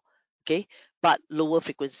 core. Okay, but lower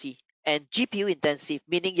frequency and GPU intensive,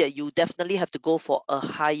 meaning that you definitely have to go for a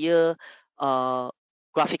higher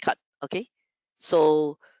graphic card. Okay,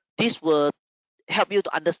 so this will help you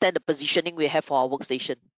to understand the positioning we have for our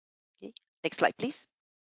workstation. Okay, next slide, please.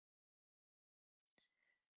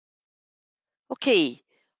 Okay,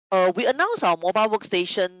 we announced our mobile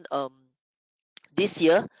workstation this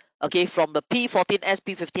year. Okay, from the P14S,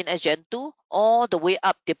 P15S Gen 2 all the way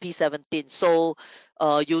up to P17. So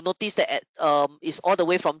you notice that it's all the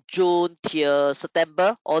way from June till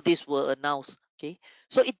September, all this were announced. Okay,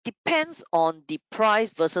 so it depends on the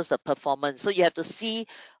price versus the performance. So you have to see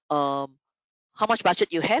how much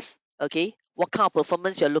budget you have, okay, what kind of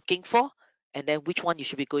performance you're looking for, and then which one you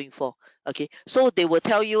should be going for. Okay, so they will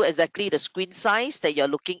tell you exactly the screen size that you're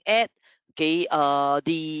looking at, okay,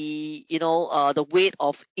 the weight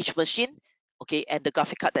of each machine, okay, and the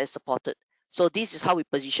graphic card that is supported. So this is how we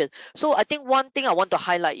position. So I think one thing I want to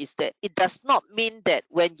highlight is that it does not mean that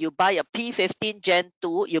when you buy a P15 Gen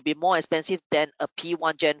 2, you'll be more expensive than a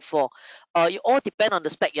P1 Gen 4. It all depends on the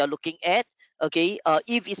spec you're looking at. Okay,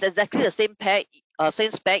 if it's exactly the same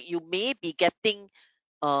spec, you may be getting,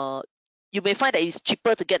 you may find that it's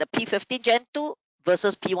cheaper to get a P15 Gen 2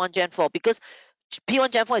 versus P1 Gen 4, because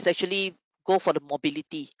P1 Gen 4 is actually go for the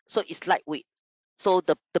mobility, so it's lightweight. So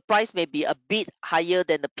the price may be a bit higher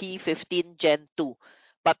than the P15 Gen 2,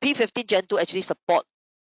 but P15 Gen 2 actually support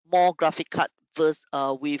more graphic card versus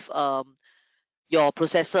with your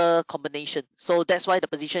processor combination. So that's why the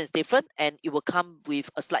position is different, and it will come with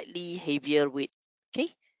a slightly heavier weight. Okay,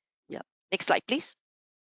 yeah. Next slide, please.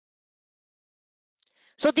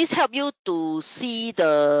 So this help you to see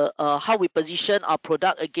the how we position our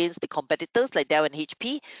product against the competitors like Dell and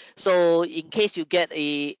HP. So in case you get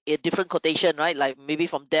a different quotation, right? Like maybe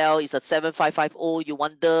from Dell is a 7550, you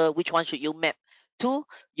wonder which one should you map 2,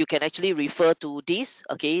 you can actually refer to this.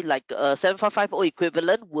 Okay, like 7550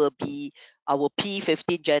 equivalent will be our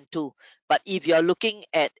P15 Gen 2. But if you are looking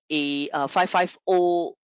at a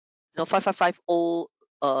 550,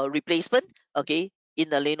 5550 replacement, okay, in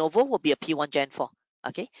the Lenovo will be a P1 Gen 4.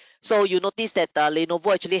 Okay, so you notice that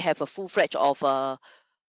Lenovo actually have a full fledged of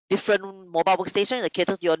different mobile workstation that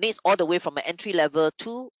cater to your needs, all the way from an entry level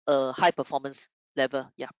to a high performance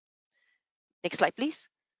level. Yeah. Next slide, please.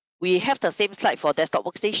 We have the same slide for desktop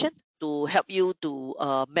workstation to help you to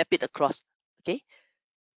map it across. Okay.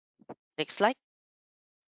 Next slide.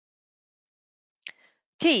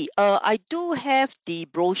 Okay, I do have the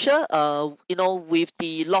brochure. With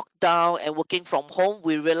the lockdown and working from home,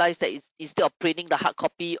 we realized that instead of printing the hard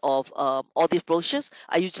copy of all these brochures,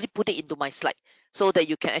 I usually put it into my slide so that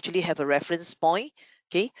you can actually have a reference point.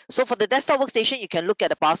 Okay, so for the desktop workstation, you can look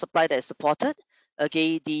at the power supply that is supported.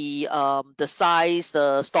 Okay, the size,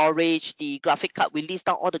 the storage, the graphic card. We list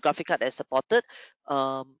down all the graphic card that is supported,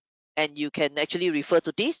 and you can actually refer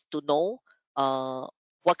to this to know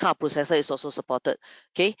what kind of processor is also supported.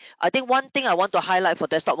 Okay, I think one thing I want to highlight for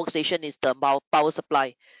desktop workstation is the power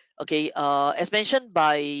supply. Okay, as mentioned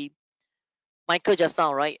by Michael just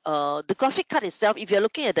now, right? The graphic card itself, if you're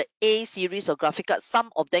looking at the A series of graphic cards,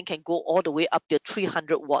 some of them can go all the way up to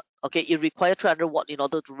 300 watt. Okay, it requires 300 watt in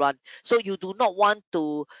order to run. So you do not want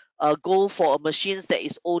to go for a machines that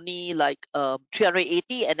is only like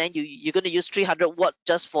 380, and then you're going to use 300 watt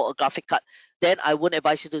just for a graphic card. Then I wouldn't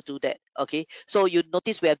advise you to do that. Okay, so you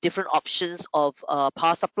notice we have different options of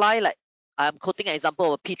power supply. Like I'm quoting an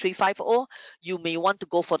example of a P350. You may want to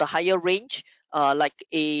go for the higher range, like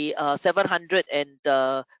a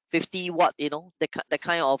 750 watt, the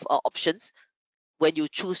kind of options when you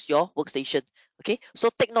choose your workstation. Okay,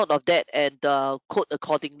 so take note of that and code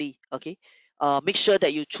accordingly. Okay, make sure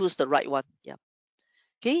that you choose the right one. Yeah.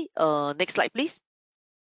 Okay, next slide, please.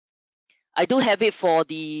 I do have it for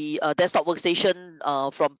the desktop workstation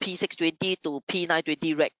from P620 to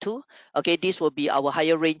P920 Rack 2. Okay, this will be our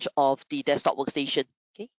higher range of the desktop workstation.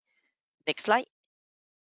 Okay, next slide.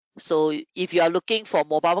 So if you are looking for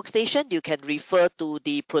mobile workstation, you can refer to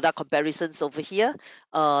the product comparisons over here.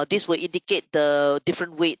 This will indicate the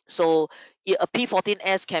different weight. So a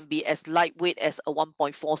P14S can be as lightweight as a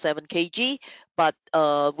 1.47 kg, but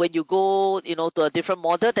when you go, to a different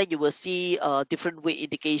model, then you will see a different weight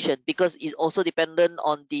indication, because it's also dependent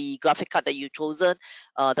on the graphic card that you've chosen,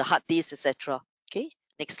 the hard disk, etc. Okay,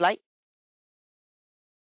 next slide.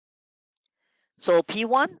 So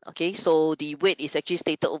P1, okay, so the weight is actually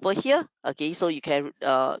stated over here. Okay, so you can,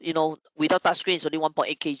 without touchscreen, it's only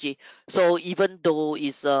 1.8 kg. So even though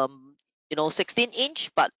it's 16-inch,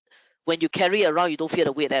 but when you carry around, you don't feel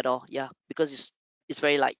the weight at all. Yeah, because it's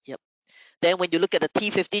very light. Yep. Then when you look at the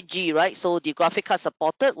T15G, right, so the graphic card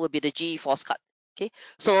supported will be the GeForce card. Okay,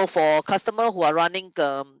 so for customer who are running,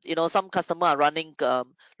 some customer are running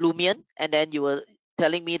Lumion, and then you were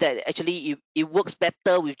telling me that actually it works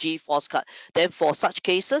better with GeForce card. Then for such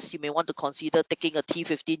cases, you may want to consider taking a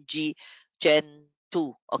T15G Gen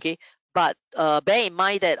 2. Okay, but bear in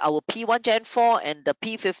mind that our P1 Gen 4 and the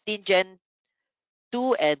P15 Gen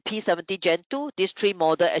 2 and P70 Gen 2, these three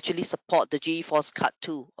model actually support the GeForce card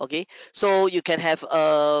too. Okay, so you can have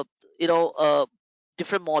a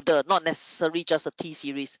different model, not necessarily just a T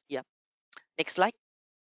series. Yeah. Next slide.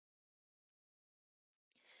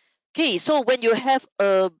 Okay, so when you have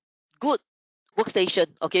a good workstation,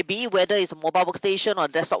 okay, be it whether it's a mobile workstation or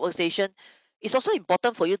desktop workstation, it's also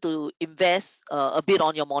important for you to invest a bit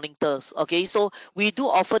on your monitors. Okay, so we do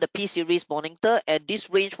offer the P series monitor, and this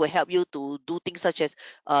range will help you to do things such as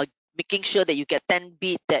making sure that you get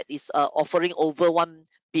 10-bit that is offering over 1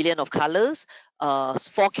 billion of colors,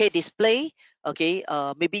 4K display. Okay,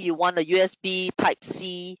 maybe you want a USB Type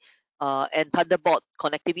C and Thunderbolt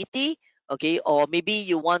connectivity. Okay, or maybe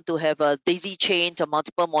you want to have a daisy chain or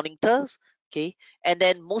multiple monitors. Okay, and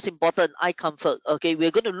then most important, eye comfort. Okay,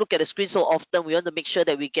 we're going to look at the screen so often, we want to make sure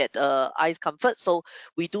that we get eye comfort. So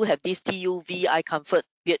we do have this TUV eye comfort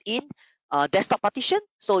built in desktop partition,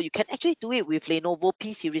 so you can actually do it with Lenovo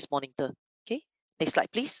P series monitor. Okay, next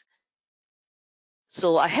slide, please.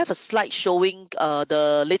 So I have a slide showing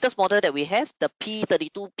the latest model that we have, the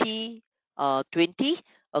P32P 20.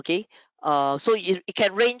 Okay, so it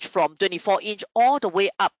can range from 24-inch all the way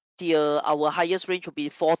up to our highest range will be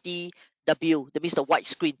 40W. That means the wide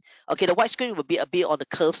screen. Okay, the wide screen will be a bit on the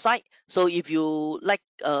curved side. So if you like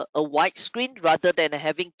a wide screen rather than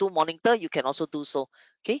having two monitor, you can also do so.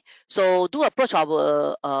 Okay, so do approach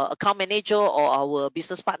our account manager or our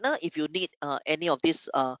business partner if you need any of this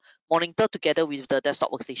monitor together with the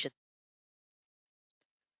desktop workstation.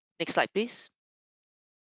 Next slide, please.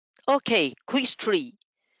 Okay, quiz 3.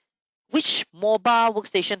 Which mobile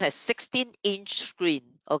workstation has 16-inch screen?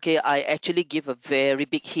 Okay, I actually give a very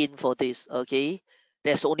big hint for this. Okay,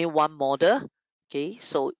 there's only one model. Okay,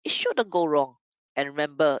 so it shouldn't go wrong. And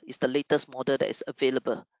remember, it's the latest model that is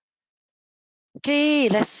available. Okay,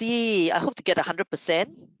 let's see. I hope to get 100%.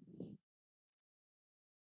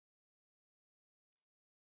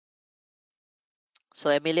 So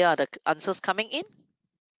Amelia, are the answers coming in?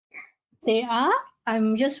 They are.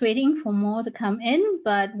 I'm just waiting for more to come in,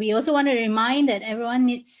 but we also want to remind that everyone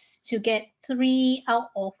needs to get 3 out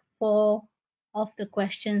of 4 of the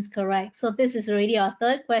questions correct. So this is already our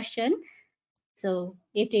third question. So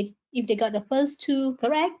if they got the first 2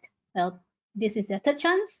 correct, well, this is their third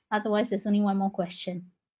chance. Otherwise, there's only one more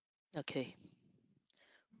question. Okay.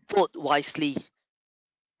 Vote wisely.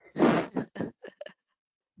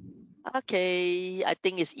 Okay, I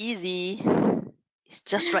think it's easy. It's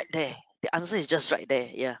just right there. The answer is just right there.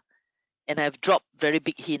 Yeah. And I've dropped very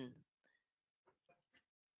big hint.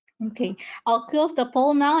 Okay, I'll close the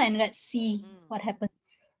poll now and let's see what happens.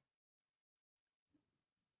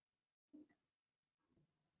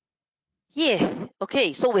 Yeah.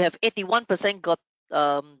 Okay. So we have 81% got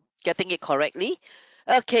getting it correctly.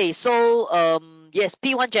 Okay. So yes,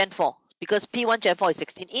 P1 Gen 4 because P1 Gen 4 is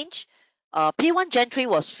 16-inch. P1 Gen 3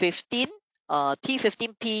 was 15.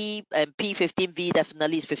 T15P and P15V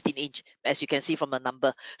definitely is 15-inch, as you can see from the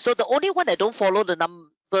number. So the only one that don't follow the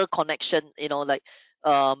number connection, like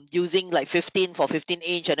using like 15 for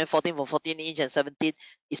 15-inch and then 14 for 14-inch and 17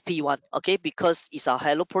 is P1. Okay, because it's a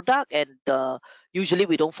Hello product and usually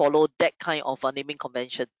we don't follow that kind of naming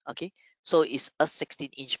convention. Okay, so it's a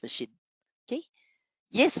 16-inch machine. Okay,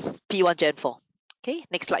 yes, P1 Gen 4. Okay,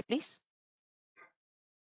 next slide please.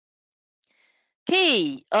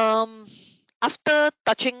 Okay, after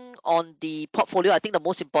touching on the portfolio, I think the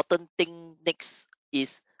most important thing next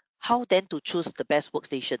is how then to choose the best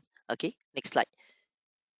workstation. Okay, next slide.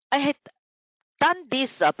 I had done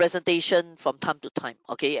this presentation from time to time,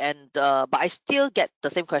 okay, and but I still get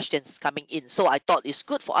the same questions coming in, so I thought it's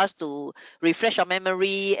good for us to refresh our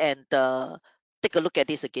memory and take a look at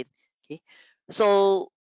this again. Okay,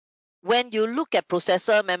 so when you look at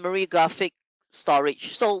processor, memory, graphic,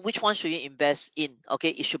 storage, so which one should you invest in? Okay,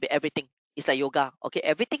 it should be everything. It's like yoga. Okay,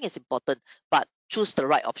 everything is important, but choose the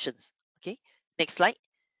right options. Okay, next slide.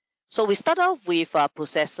 So we start off with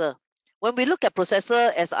processor. When we look at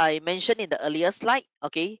processor, as I mentioned in the earlier slide,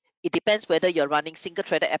 okay, it depends whether you're running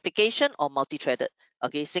single-threaded application or multi-threaded.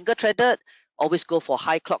 Okay, single-threaded, always go for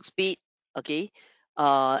high clock speed. Okay,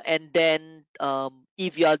 and then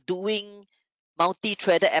if you are doing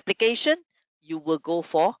multi-threaded application, you will go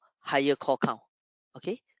for higher core count.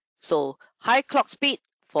 Okay, so high clock speed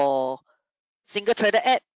for single-threaded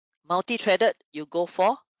app, multi-threaded, you go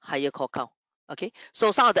for higher core count. Okay,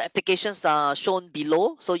 so some of the applications are shown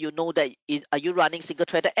below, so you know that are you running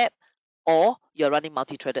single-threaded app or you're running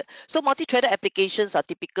multi-threaded. So multi-threaded applications are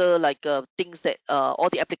typical like things that all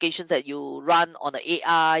the applications that you run on the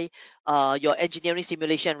AI, your engineering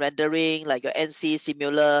simulation rendering, like your NC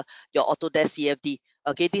Simula, your Autodesk CFD.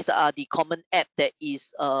 Okay, these are the common app that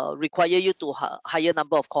is require you to higher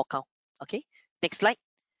number of core count. Okay, next slide.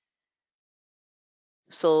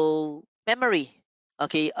 So memory,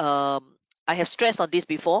 okay. I have stressed on this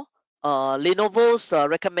before. Lenovo's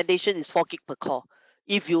recommendation is 4 gig per core.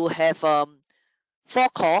 If you have 4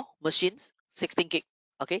 core machines, 16 gig.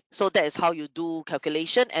 Okay, so that is how you do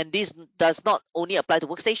calculation, and this does not only apply to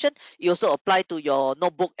workstation, it also apply to your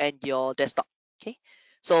notebook and your desktop. Okay,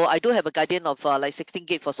 so I do have a guidance of like 16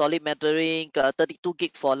 gig for solid rendering, 32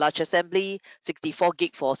 gig for large assembly, 64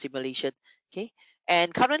 gig for simulation. Okay,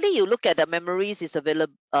 and currently you look at the memories is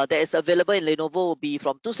available that is available in Lenovo will be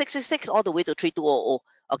from 2666 all the way to 3200.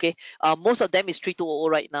 Okay, most of them is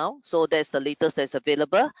 3200 right now, so that's the latest that's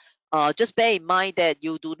available. Just bear in mind that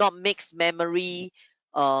you do not mix memory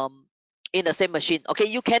um, in the same machine. Okay,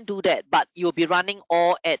 you can do that, but you'll be running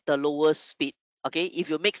all at the lowest speed. Okay, if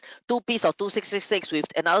you mix 2 piece of 2666 with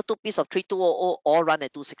another 2 piece of 3200, all run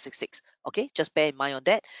at 2666. Okay, just bear in mind on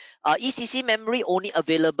that. ECC memory only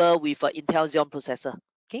available with Intel Xeon processor.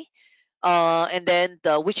 Okay, and then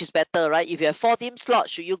which is better, right? If you have 4 DIMM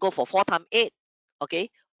slots, should you go for 4 times 8? Okay,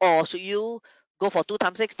 or should you go for 2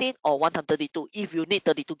 times 16 or 1 times 32 if you need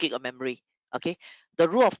 32 gig of memory? Okay, the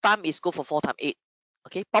rule of thumb is go for 4 times 8.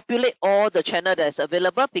 Okay, populate all the channel that's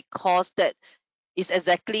available because that is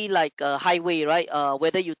exactly like a highway, right?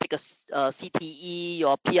 Whether you take a CTE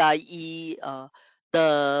or PIE,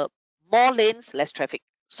 the more lanes, less traffic.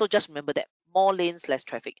 So just remember that more lanes, less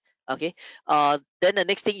traffic. Okay. Then the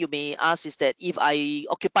next thing you may ask is that if I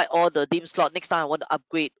occupy all the dim slot, next time I want to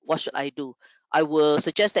upgrade, what should I do? I will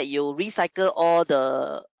suggest that you recycle all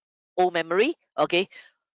the old memory, okay,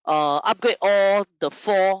 upgrade all the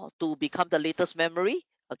 4 to become the latest memory,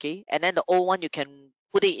 okay, and then the old one you can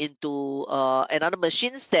put it into another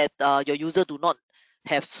machines that your user do not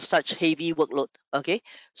have such heavy workload, okay.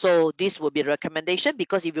 So this will be a recommendation,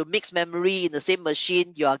 because if you mix memory in the same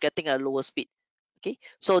machine, you are getting a lower speed, okay.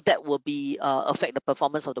 So that will be affect the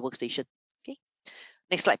performance of the workstation, okay.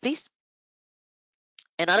 Next slide, please.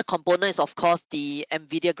 Another component is of course the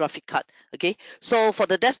NVIDIA graphic card. Okay, so for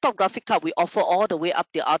the desktop graphic card, we offer all the way up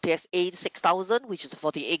the RTX A6000, which is a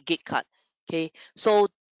 48 gig card. Okay, so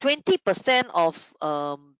 20% of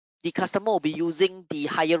the customer will be using the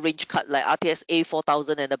higher range card like RTX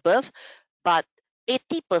A4000 and above, but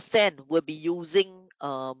 80% will be using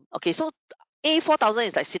okay, so A4000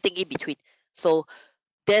 is like sitting in between. So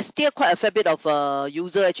there's still quite a fair bit of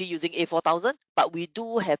user actually using A4000, but we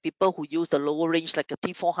do have people who use the lower range like a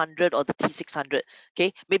T400 or the T600.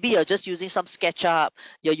 Okay, maybe you're just using some SketchUp,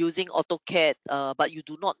 you're using AutoCAD, but you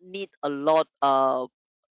do not need a lot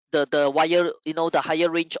the wire, the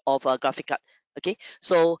higher range of graphic card. Okay,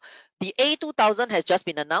 so the A2000 has just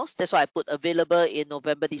been announced. That's why I put available in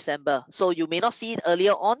November, December. So you may not see it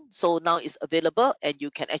earlier on. So now it's available, and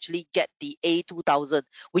you can actually get the A2000,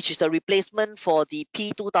 which is a replacement for the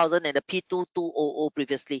P2000 and the P2200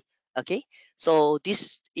 previously. Okay, so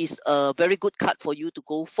this is a very good card for you to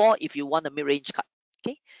go for if you want a mid-range card.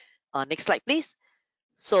 Okay, next slide, please.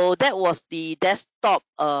 So that was the desktop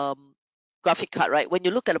graphic card, right? When you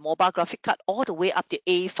look at the mobile graphic card, all the way up to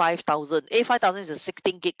A5000. A5000 is a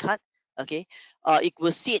 16 gig card. Okay, it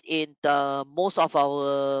will sit in the most of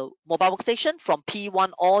our mobile workstation from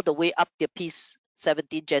P1 all the way up to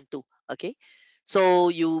P17 Gen 2. Okay, so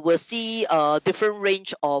you will see a different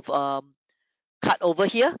range of card over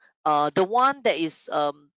here. The one that is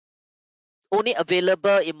only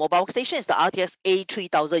available in mobile workstation is the RTX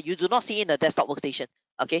A3000. You do not see in the desktop workstation.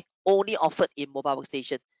 Okay, only offered in mobile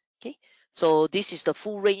workstation. Okay, so this is the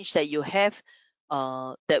full range that you have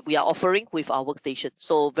that we are offering with our workstation.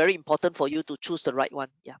 So very important for you to choose the right one.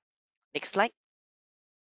 Yeah. Next slide.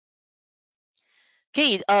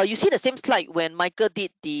 Okay, you see the same slide when Michael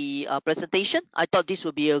did the presentation. I thought this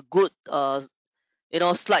would be a good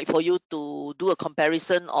slide for you to do a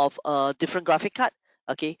comparison of different graphic card.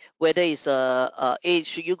 Okay, whether it's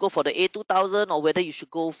should you go for the A2000 or whether you should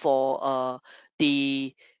go for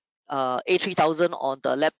the A3000 on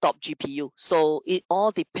the laptop GPU. So it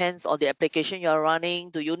all depends on the application you're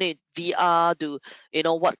running. Do you need VR? Do you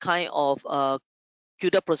know what kind of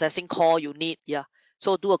CUDA processing core you need? Yeah,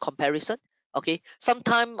 so do a comparison. Okay,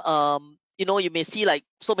 sometime you may see like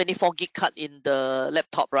so many 4 gig card in the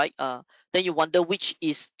laptop, right? Then you wonder which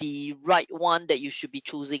is the right one that you should be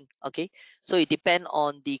choosing. Okay, so it depends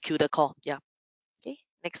on the CUDA core. Yeah. Okay,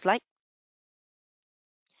 next slide.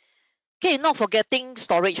 Okay, not forgetting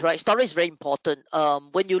storage, right? Storage is very important.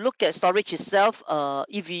 When you look at storage itself,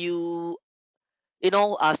 if you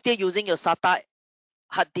are still using your SATA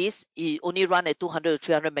hard disk, it only run at 200 to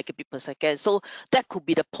 300 megabit per second. So that could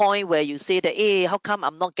be the point where you say that, hey, how come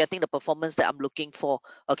I'm not getting the performance that I'm looking for?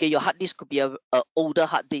 Okay, your hard disk could be a older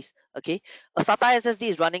hard disk. Okay, a SATA SSD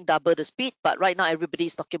is running double the speed, but right now everybody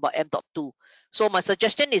is talking about M.2. So my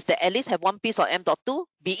suggestion is that at least have one piece of M.2,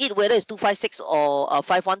 be it whether it's 256 or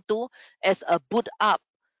 512, as a boot up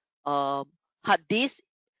hard disk,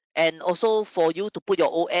 and also for you to put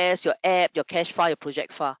your OS, your app, your cache file, your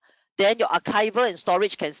project file. Then your archival and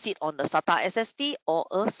storage can sit on a SATA SSD or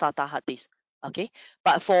a SATA hard disk. Okay,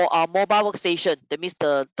 but for our mobile workstation, that means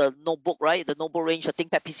the notebook, right? The notebook range, the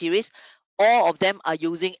ThinkPad P series, all of them are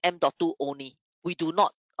using M.2 only. We do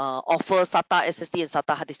not offer SATA SSD and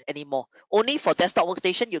SATA hard disk anymore. Only for desktop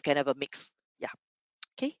workstation, you can have a mix. Yeah.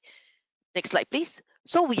 Okay. Next slide, please.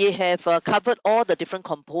 So we have covered all the different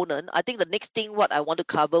components. I think the next thing what I want to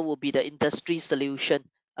cover will be the industry solution.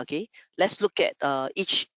 Okay, let's look at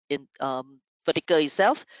each in vertical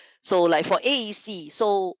itself. So like for AEC,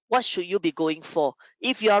 so what should you be going for?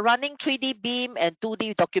 If you are running 3D BIM and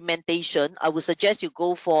 2D documentation, I would suggest you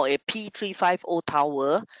go for a P350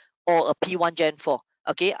 tower or a P1 Gen 4.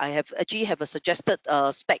 Okay, I have actually have a suggested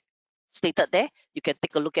spec stated there. You can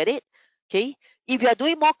take a look at it. Okay, if you are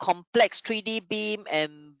doing more complex 3D BIM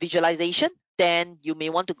and visualization, then you may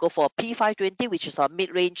want to go for a P520, which is a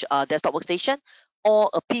mid-range desktop workstation, or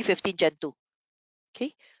a P15 Gen 2.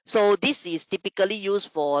 Okay, so this is typically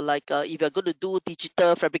used for like if you're going to do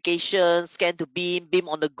digital fabrication, scan to BIM, BIM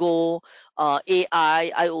on the go,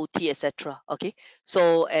 AI, IoT, etc. Okay,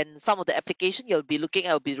 so and some of the application you'll be looking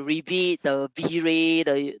at will be the Revit, the V-Ray,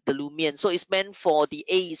 the Lumion. So it's meant for the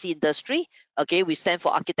AEC industry. Okay, we stand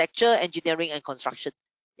for architecture, engineering, and construction.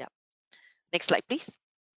 Yeah. Next slide, please.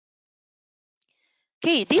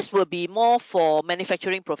 Okay, this will be more for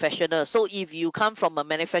manufacturing professionals. So if you come from a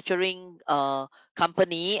manufacturing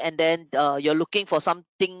company and then you're looking for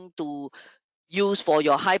something to use for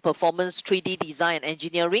your high performance 3D design and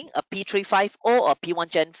engineering, a P350 or P1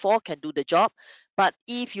 Gen 4 can do the job. But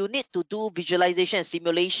if you need to do visualization and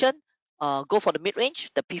simulation, go for the mid-range,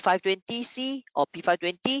 the P520C or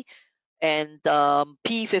P520, and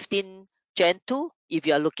P15 Gen 2 if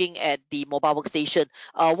you are looking at the mobile workstation.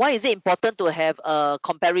 Why is it important to have a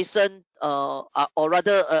comparison or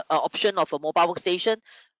rather a option of a mobile workstation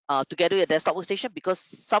together with a desktop workstation? Because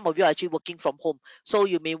some of you are actually working from home. So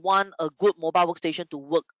you may want a good mobile workstation to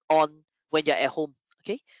work on when you're at home.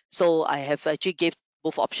 Okay, so I have actually gave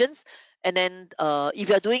both options. And then if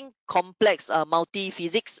you're doing complex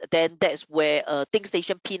multi-physics, then that's where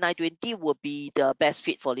ThinkStation P920 will be the best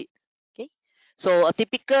fit for it. Okay, so a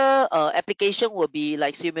typical application will be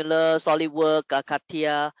like Simula, SolidWorks,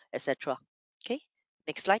 CATIA, etc. Okay,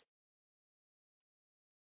 next slide.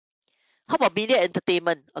 How about media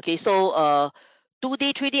entertainment? Okay, so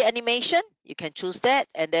 2D, 3D animation, you can choose that.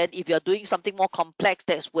 And then if you're doing something more complex,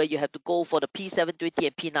 that's where you have to go for the P720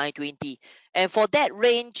 and P920. And for that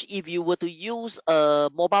range, if you were to use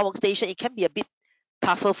a mobile workstation, it can be a bit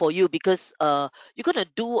tougher for you because you're gonna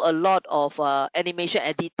do a lot of animation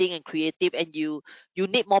editing and creative, and you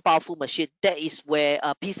need more powerful machine. That is where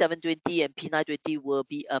P720 and P920 will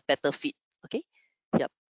be a better fit. Okay,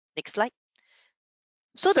 yep. Next slide.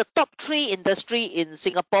 So the top three industry in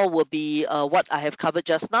Singapore will be what I have covered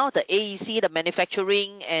just now, the AEC, the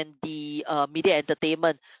manufacturing, and the media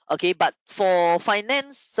entertainment. Okay, but for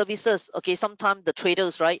finance services, okay, sometimes the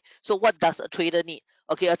traders, right? So what does a trader need?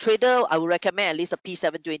 Okay, a trader, I would recommend at least a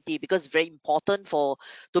P720 because it's very important for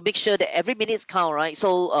to make sure that every minute's count, right?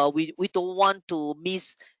 So we don't want to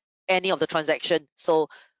miss any of the transaction. So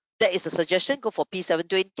that is a suggestion. Go for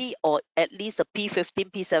P720 or at least a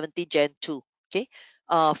P15, P70 Gen 2. Okay,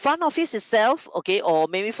 front office itself, okay, or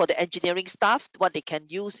maybe for the engineering staff, what they can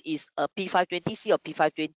use is a P520C or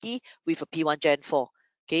P520 with a P1 Gen 4.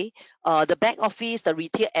 Okay, the back office, the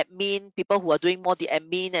retail admin, people who are doing more the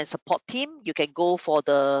admin and support team, you can go for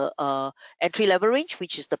the entry level range,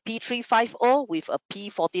 which is the P350 with a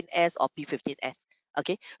P14S or P15S.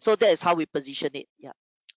 Okay, so that is how we position it. Yeah.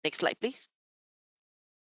 Next slide, please.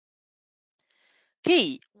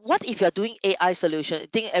 Okay, what if you're doing AI solution? I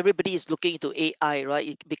think everybody is looking into AI, right?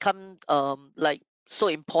 It become like so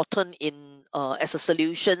important in as a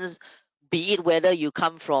solutions, be it whether you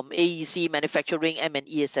come from AEC, manufacturing,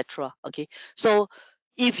 M&E, etc. Okay, so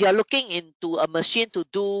if you're looking into a machine to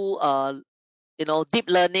do deep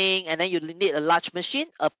learning, and then you need a large machine,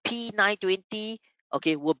 a P920,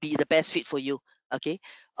 okay, will be the best fit for you. Okay,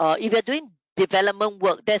 if you're doing development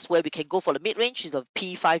work, that's where we can go for the mid-range, is a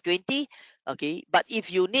P520. Okay, but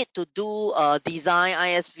if you need to do design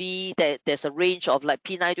ISV, there's a range of like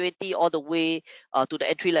P920 all the way to the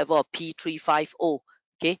entry level of P350.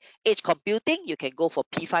 Okay, edge computing, you can go for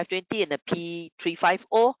P520 and a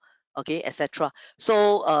P350. Okay, etc.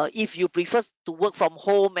 So if you prefer to work from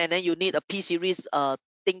home and then you need a P series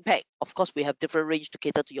ThinkPad, of course we have different range to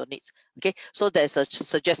cater to your needs. Okay, so there's a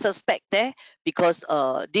suggested spec there because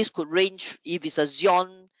this could range, if it's a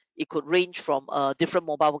Xeon, it could range from a different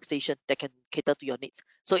mobile workstation that can cater to your needs.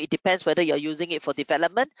 So it depends whether you're using it for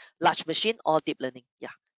development, large machine, or deep learning. Yeah.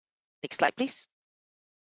 Next slide, please.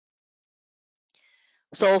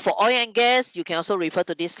 So for oil and gas, you can also refer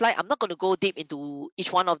to this slide. I'm not going to go deep into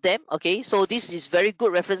each one of them. Okay, so this is very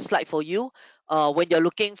good reference slide for you when you're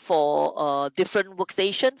looking for different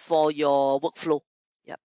workstation for your workflow.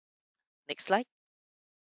 Yeah. Next slide.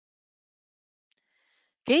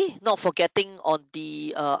 Okay, not forgetting on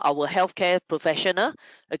the our healthcare professional.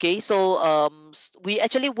 Okay, so we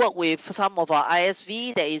actually work with some of our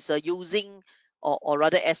ISV that is using, or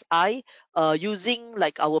rather SI, using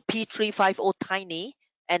like our P350 Tiny,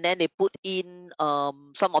 and then they put in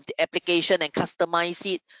some of the application and customize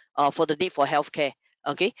it for the need for healthcare.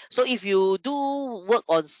 Okay, so if you do work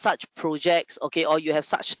on such projects, okay, or you have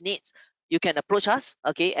such needs, you can approach us.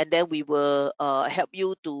 Okay, and then we will help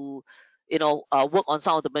you to work on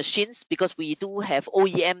some of the machines, because we do have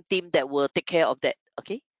OEM team that will take care of that.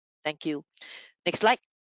 Okay, thank you. Next slide.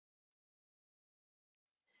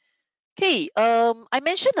 Okay, I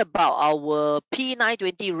mentioned about our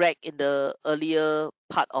P920 rack in the earlier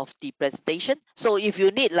part of the presentation. So if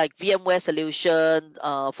you need like VMware solution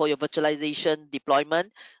for your virtualization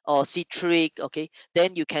deployment or Citrix, okay,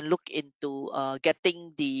 then you can look into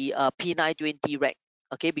getting the P920 rack,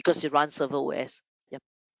 okay, because it runs server OS. Yep.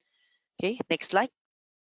 Okay, next slide.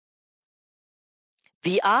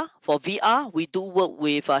 VR, for VR, we do work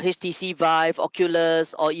with HTC Vive,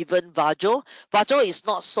 Oculus, or even Vajo. Vajo is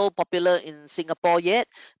not so popular in Singapore yet,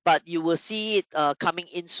 but you will see it coming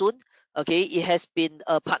in soon. Okay, it has been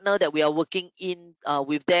a partner that we are working in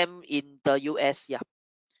with them in the US. Yeah.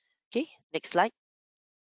 Okay, next slide.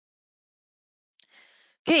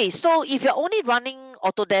 Okay, so if you're only running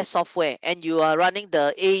Autodesk software and you are running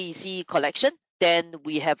the AEC collection, then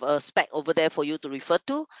we have a spec over there for you to refer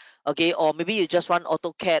to. Okay, or maybe you just run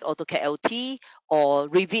AutoCAD, AutoCAD LT, or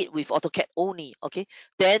Revit with AutoCAD only. Okay,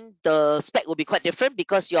 then the spec will be quite different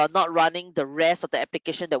because you are not running the rest of the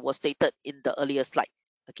application that was stated in the earlier slide.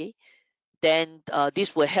 Okay, then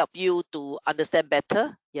this will help you to understand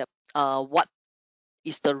better. Yep, what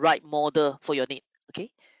is the right model for your need.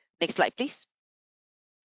 Okay, next slide, please.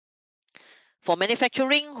 For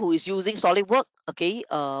manufacturing who is using SolidWorks, okay,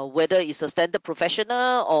 whether it's a standard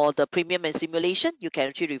professional or the premium and simulation, you can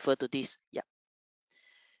actually refer to this. Yeah.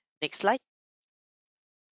 Next slide.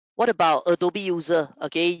 What about Adobe user?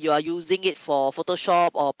 Okay, you are using it for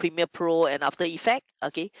Photoshop or Premiere Pro and After Effects.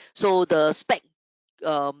 Okay, so the spec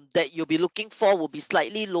that you'll be looking for will be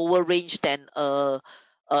slightly lower range than a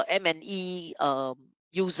M&E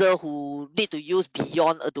user who need to use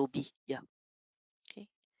beyond Adobe. Yeah. Okay.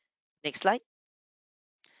 Next slide.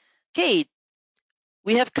 Okay,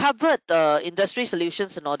 we have covered industry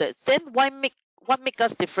solutions and all that. Then what make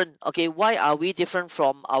us different? Okay, why are we different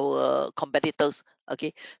from our competitors?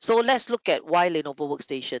 Okay, so let's look at why Lenovo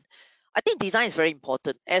Workstation. I think design is very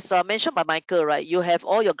important. As mentioned by Michael, right? You have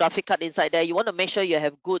all your graphic card inside there. You want to make sure you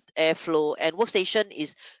have good airflow, and workstation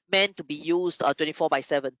is meant to be used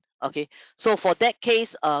 24/7. Okay, so for that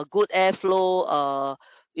case, good airflow,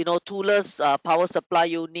 toolless power supply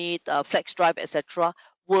unit, flex drive, etc.,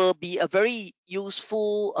 will be a very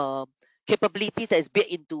useful capability that is built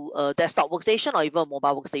into a desktop workstation or even a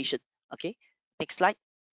mobile workstation. Okay, next slide.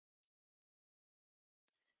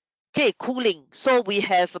 Okay, cooling. So we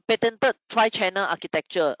have a patented tri-channel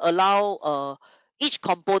architecture, allow each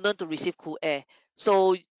component to receive cool air.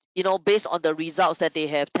 So, based on the results that they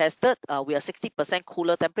have tested, we are 60%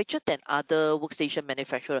 cooler temperature than other workstation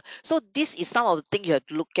manufacturer. So this is some of the things you have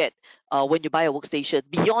to look at when you buy a workstation,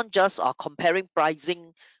 beyond just comparing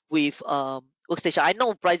pricing with workstation. I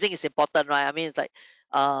know pricing is important, right? I mean, it's like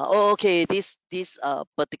okay, this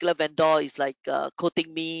particular vendor is like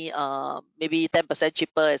quoting me maybe 10%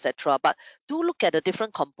 cheaper, etc. But do look at the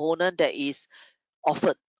different component that is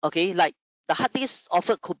offered. Okay, like the hard disk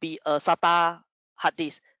offered could be a SATA hard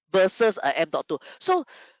disk versus a M.2. So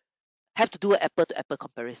have to do an apple to apple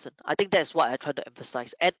comparison. I think that's what I try to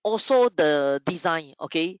emphasize. And also the design.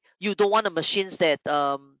 Okay, you don't want the machines that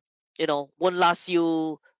won't last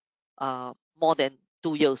you more than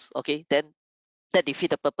 2 years. Okay, then that defeat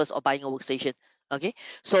the purpose of buying a workstation. Okay,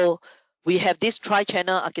 so we have this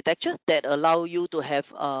tri-channel architecture that allow you to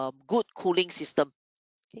have good cooling system.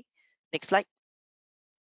 Okay, next slide.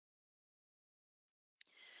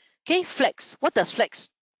 Okay, flex. What does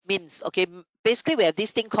flex means? Okay, basically we have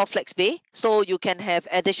this thing called flex bay. So you can have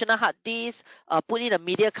additional hard disk, put in a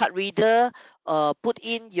media card reader, put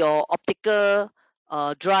in your optical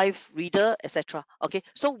drive reader, etc. Okay,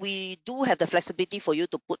 so we do have the flexibility for you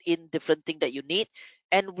to put in different thing that you need,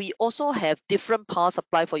 and we also have different power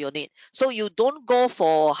supply for your need. So you don't go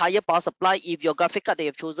for higher power supply if your graphic card that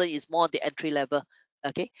you've chosen is more on the entry level.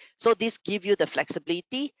 Okay, so this give you the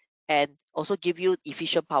flexibility and also give you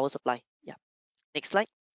efficient power supply. Yeah. Next slide.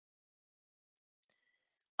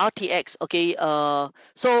 RTX. Okay.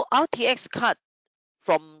 So RTX card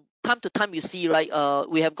from time to time you see, right,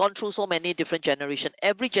 we have gone through so many different generation.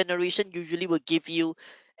 Every generation usually will give you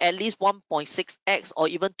at least 1.6x or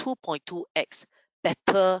even 2.2x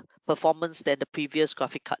better performance than the previous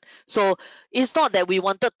graphic card. So it's not that we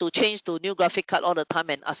wanted to change to new graphic card all the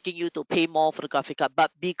time and asking you to pay more for the graphic card,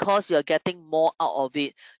 but because you're getting more out of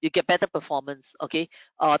it, you get better performance. Okay,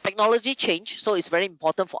 technology change, so it's very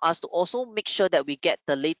important for us to also make sure that we get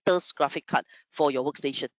the latest graphic card for your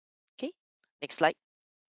workstation. Okay, next slide.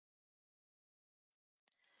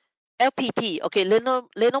 LPT, okay,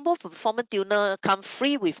 Lenovo Performance Tuner come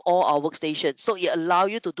free with all our workstations. So it allow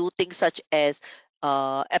you to do things such as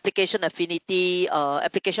application affinity,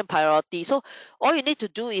 application priority. So all you need to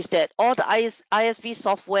do is that all the ISV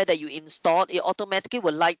software that you install, it automatically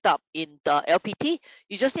will light up in the LPT.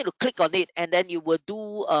 You just need to click on it and then it will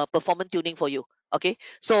do performance tuning for you. Okay,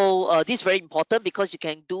 so this is very important because you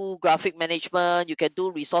can do graphic management, you can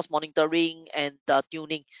do resource monitoring and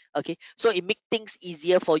tuning. Okay, so it make things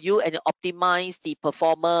easier for you and it optimize the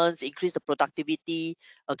performance, increase the productivity,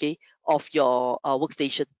 okay, of your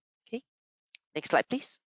workstation. Okay, next slide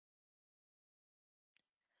please.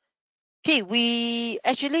 Okay, we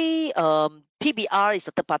actually TBR is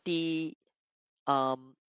a third party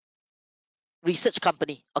research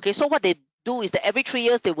company. Okay, so what they do is that every 3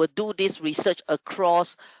 years they will do this research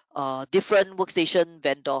across different workstation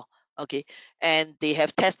vendor. Okay, and they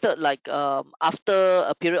have tested like after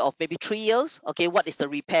a period of maybe 3 years. Okay, what is the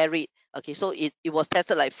repair rate? Okay, so it was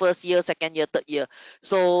tested like first year, second year, third year.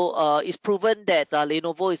 So it's proven that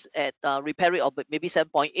Lenovo is at repair rate of maybe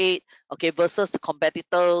 7.8. Okay, versus the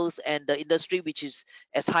competitors and the industry, which is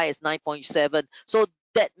as high as 9.7. So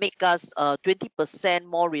that make us 20%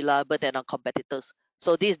 more reliable than our competitors.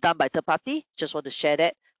 So this is done by third party. Just want to share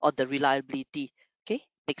that on the reliability. Okay,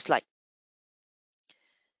 next slide.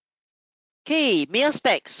 Okay, mirror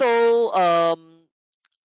spec. So I'm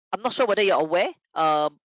not sure whether you're aware.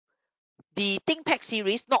 The ThinkPad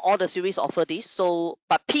series, not all the series offer this. So,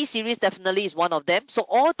 but P series definitely is one of them. So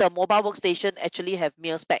all the mobile workstation actually have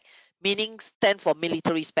mirror spec, meaning stand for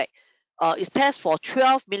military spec. It stands for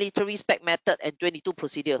 12 military spec method and 22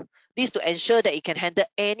 procedure. This to ensure that it can handle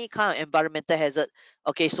any kind of environmental hazard.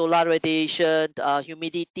 Okay, solar radiation,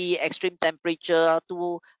 humidity, extreme temperature,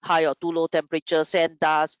 too high or too low temperature, sand,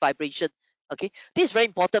 dust, vibration. Okay, this is very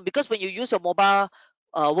important because when you use your mobile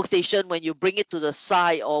workstation, when you bring it to the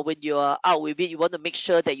side or when you are out with it, you want to make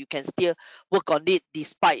sure that you can still work on it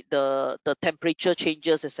despite the temperature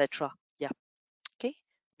changes, etc. Yeah. Okay,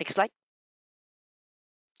 next slide.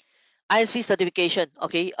 ISP certification.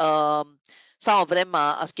 Okay, some of them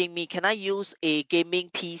are asking me, can I use a gaming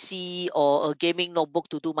PC or a gaming notebook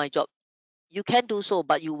to do my job? You can do so,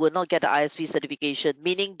 but you will not get the ISP certification,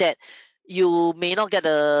 meaning that you may not get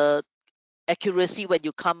a accuracy when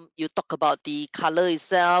you talk about the color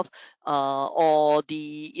itself, or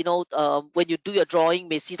the when you do your drawing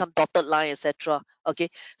may see some dotted line, etc. Okay,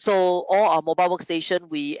 so all our mobile workstation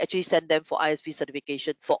we actually send them for ISP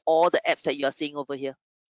certification for all the apps that you are seeing over here.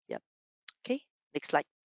 Yeah. Okay, next slide.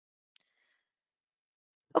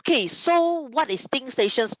 Okay, so what is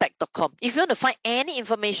thinkstationspec.com? If you want to find any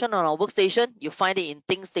information on our workstation, you find it in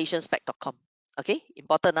thinkstationspec.com. Okay,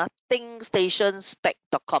 important,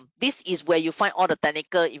 thinkstationspec.com. This is where you find all the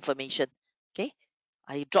technical information. Okay,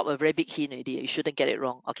 I dropped a very big hint already. You shouldn't get it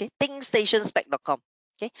wrong. Okay, thinkstationspec.com.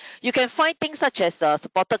 Okay, you can find things such as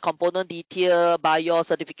supported component detail, BIOS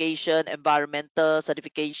certification, environmental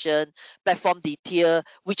certification, platform detail,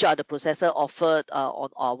 which are the processor offered on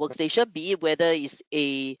our workstation, be it whether it's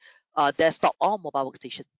a desktop or mobile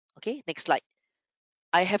workstation. Okay, next slide.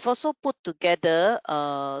 I have also put together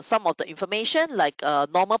some of the information like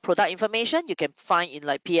normal product information you can find in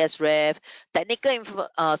like PSREF. Technical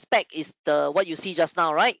spec is the what you see just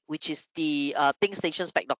now, right? Which is the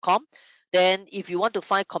thinkstationspec.com. Then if you want to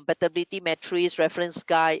find compatibility matrix, reference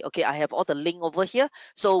guide, okay, I have all the link over here.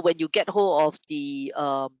 So when you get hold of the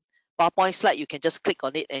PowerPoint slide, you can just click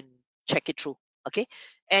on it and check it through. Okay.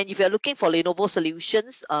 And if you're looking for Lenovo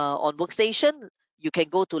solutions on workstation, you can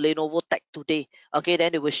go to Lenovo Tech Today. Okay,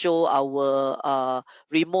 then it will show our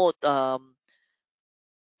remote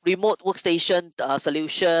workstation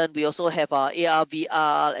solution. We also have our AR,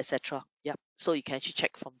 VR, etc. Yeah, so you can actually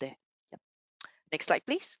check from there. Yep. Next slide,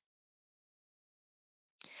 please.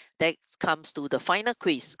 That comes to the final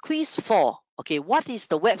quiz. Quiz 4. Okay, what is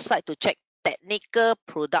the website to check technical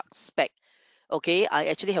product spec? Okay, I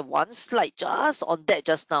actually have one slide just on that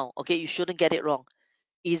just now. Okay, you shouldn't get it wrong.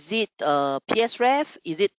 Is it PSREF?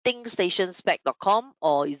 Is it thinkstationspec.com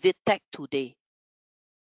or is it Tech Today?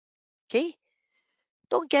 Okay,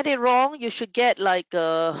 don't get it wrong. You should get like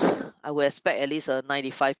I would expect at least a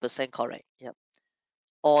 95% correct. Yep.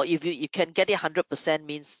 Or if you can get it 100%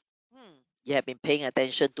 means you have been paying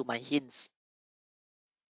attention to my hints.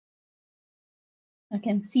 I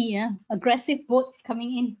can see aggressive votes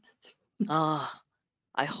coming in.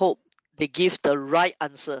 I hope they give the right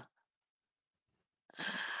answer.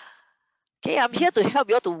 Okay, I'm here to help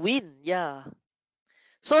you all to win. Yeah.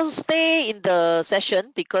 So stay in the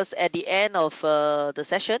session because at the end of the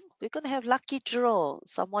session, we're going to have lucky draw.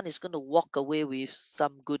 Someone is going to walk away with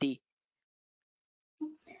some goodie.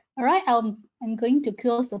 All right, I'm going to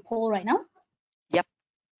close the poll right now. Yep.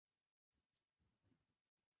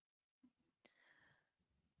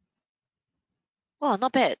 Oh,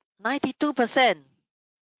 not bad. 92%.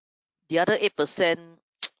 The other 8%,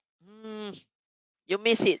 you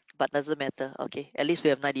miss it, but doesn't matter. Okay, at least we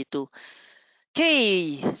have 92.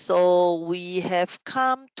 Okay, so we have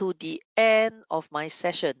come to the end of my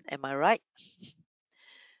session. Am I right? Yes,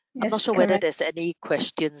 I'm not sure correct. whether there's any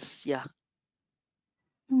questions. Yeah.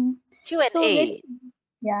 So, Q&A.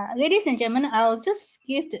 ladies and gentlemen, I'll just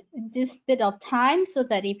give this bit of time so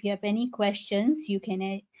that if you have any questions, you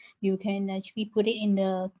can actually put it in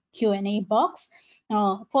the Q&A box.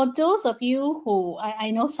 For those of you who,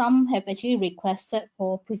 I know some have actually requested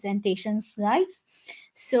for presentation slides.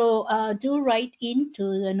 So do write in to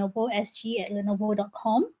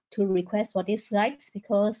lenovosg@lenovo.com to request for these slides,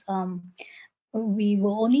 because we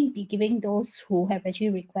will only be giving those who have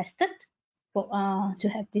actually requested for to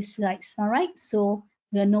have these slides. All right. So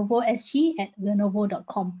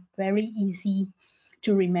lenovosg@lenovo.com. Very easy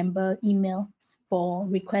to remember email for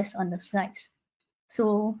requests on the slides.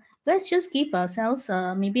 So let's just give ourselves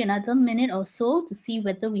maybe another minute or so to see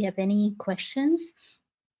whether we have any questions.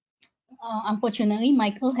 Unfortunately,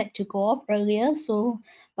 Michael had to go off earlier,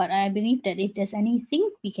 but I believe that if there's anything,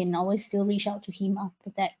 we can always still reach out to him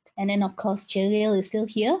after that. And then, of course, Jalil is still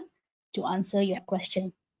here to answer your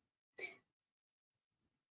question.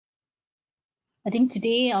 I think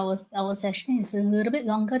today our session is a little bit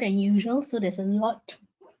longer than usual, so there's a lot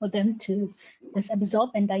for them to just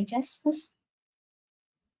absorb and digest first.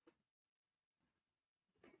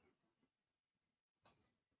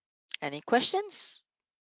 Any questions?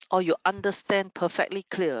 Or you understand perfectly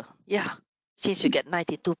clear? Yeah, since you get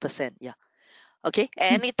 92%. Yeah. Okay.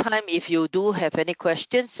 Anytime if you do have any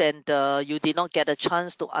questions and you did not get a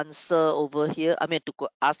chance to answer over here, I mean to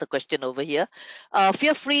ask the question over here,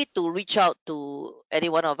 feel free to reach out to any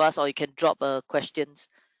one of us, or you can drop questions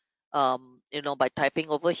by typing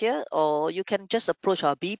over here, or you can just approach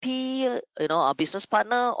our BP, our business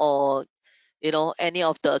partner, or any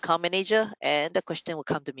of the account manager, and the question will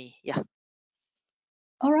come to me. Yeah.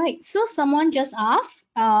 All right, so someone just asked,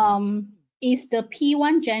 is the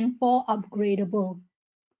P1 Gen 4 upgradable?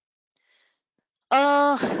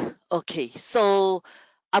 Okay, so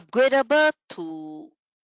upgradable to,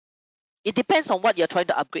 it depends on what you're trying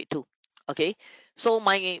to upgrade to. Okay, so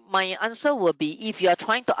my answer will be, if you are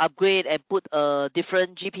trying to upgrade and put a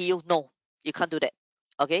different GPU, no, you can't do that.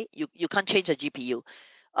 Okay, you can't change the GPU.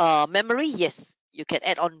 Memory, yes, you can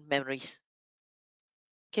add on memories.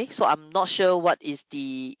 Okay, so I'm not sure what is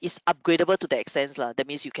upgradable to the extent lah. That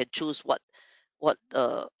means you can choose what put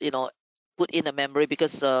in a memory,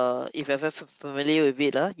 because if you're very familiar with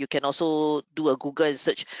it, you can also do a Google and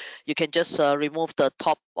search. You can just remove the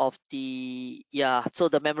top of the, so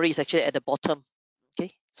the memory is actually at the bottom.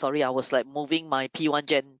 Okay, sorry, I was like moving my P1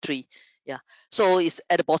 Gen 3. Yeah, so it's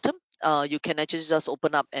at the bottom. You can actually just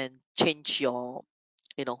open up and change your,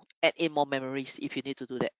 add in more memories if you need to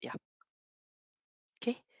do that. Yeah.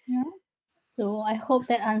 Okay. Yeah. So I hope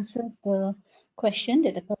that answers the question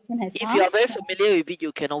that the person has If you are very asked. familiar with it,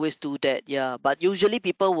 you can always do that. Yeah, but usually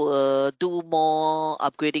people will do more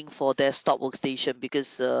upgrading for desktop workstation,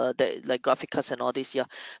 because that, like graphic cards and all this. Yeah,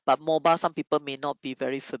 but mobile, some people may not be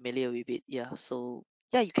very familiar with it. Yeah, so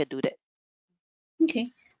yeah, you can do that.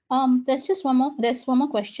 Okay. There's one more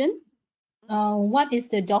question. What is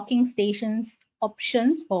the docking stations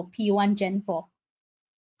options for P1 Gen 4?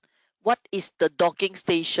 What is the docking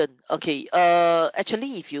station? Okay.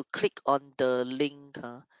 Actually, if you click on the link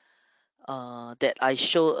that I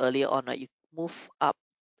showed earlier on, right, you move up.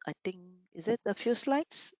 I think, is it a few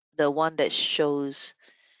slides? The one that shows.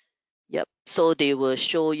 Yep. So they will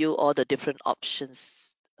show you all the different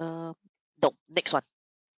options. No, next one.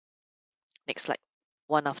 Next slide.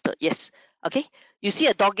 One after. Yes. Okay. You see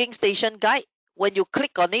a dogging station guide. When you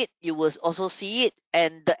click on it, you will also see it,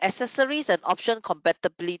 and the accessories and option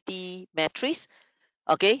compatibility matrix.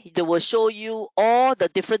 Okay, they will show you all the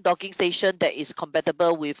different docking station that is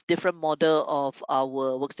compatible with different model of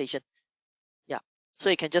our workstation. Yeah, so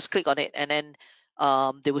you can just click on it, and then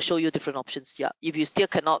they will show you different options. Yeah, if you still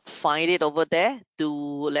cannot find it over there,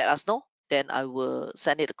 do let us know, then I will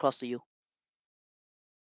send it across to you,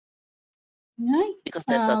 Right. because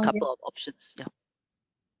there's a Yeah. couple of options. Yeah.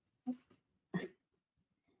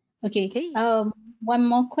 Okay. Okay. One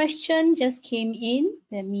more question just came in.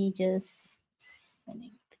 Let me just send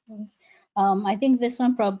it across. I think this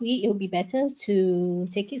one probably it would be better to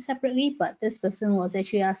take it separately, but this person was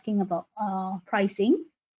actually asking about pricing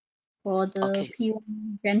for the Okay.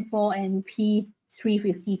 P1 Gen 4 and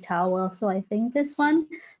P350 tower. So I think this one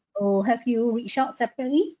will have you reach out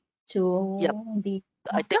separately Yep. to the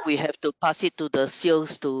I master. think we have to pass it to the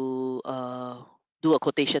sales to do a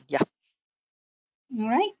quotation. Yeah. All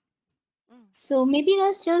right. Mm. So maybe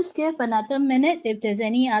let's just give another minute if there's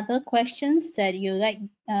any other questions that you like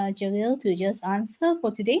Jalil to just answer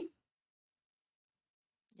for today.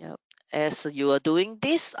 Yep. As you are doing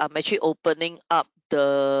this, I'm actually opening up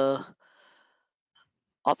the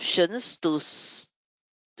options to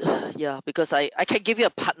yeah, because I can give you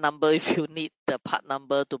a part number if you need the part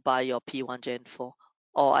number to buy your P1 Gen 4,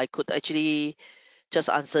 or I could actually just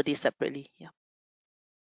answer this separately. Yeah.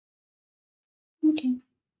 Okay.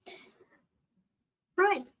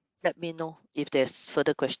 Right. let me know if there's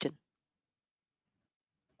further question.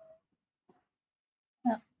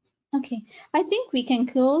 Okay, I think we can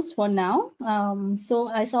close for now. So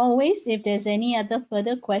as always, if there's any other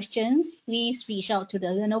further questions, please reach out to the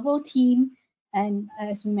Lenovo team. And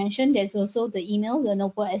as we mentioned, there's also the email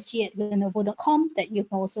lenovosg@lenovo.com that you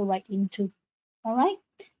can also write into. All right.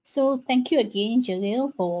 So thank you again,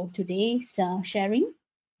 Jalil, for today's sharing.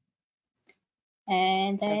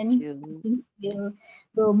 And Thank then I you. think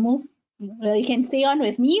we'll move. Well, you can stay on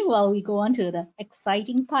with me while we go on to the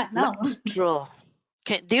exciting part now. Luck draw.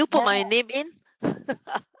 Do you put Yeah, my name in? I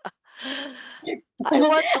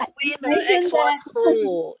want to I win an mentioned X1 that.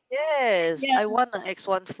 full. Yes, Yeah. I want an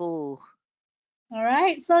X1 full. All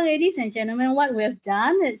right. So, ladies and gentlemen, what we've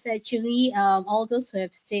done is actually all those who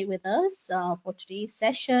have stayed with us for today's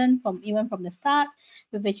session, from the start,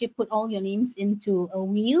 we've actually put all your names into a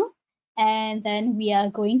wheel, and then we are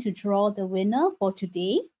going to draw the winner for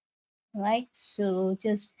today. All right. So,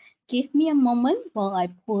 just give me a moment while I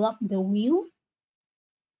pull up the wheel.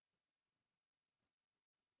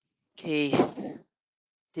 Okay,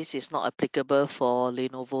 this is not applicable for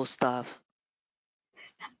Lenovo staff.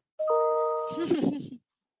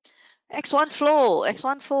 X1 flow,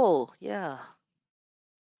 X1 full. Yeah.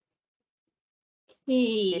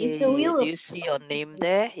 Hey, is the Okay, do wheel? you see your name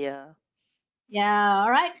there? Yeah. Yeah. All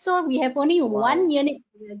right. So we have only one Wow. unit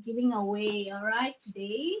we are giving away. All right,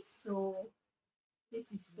 today. So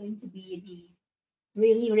this is going to be the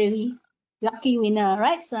really, really lucky winner,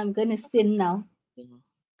 right? So I'm going to spin now. Mm.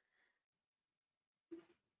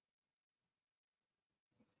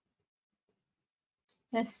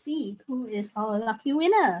 Let's see who is our lucky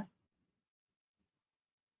winner.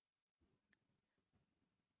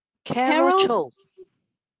 Carol Carol Cho.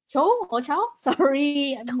 Cho or Chow?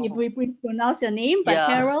 Sorry if Cho. we mispronounce your name, but Yeah.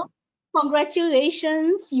 Carol,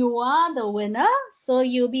 congratulations, you are the winner. So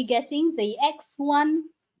you'll be getting the X1.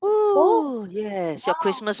 Oh, Ooh, yes, your wow.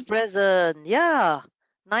 Christmas present. Yeah.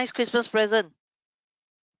 Nice Christmas present.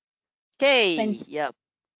 Okay. Yep.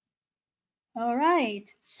 All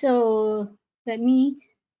right. So let me.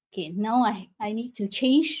 Okay, now I need to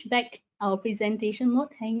change back our presentation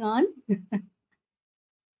mode. Hang on.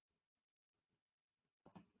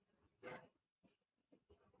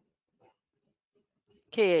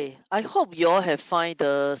 Okay, I hope you all have find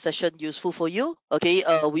the session useful for you. Okay,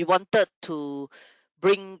 we wanted to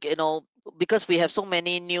bring, because we have so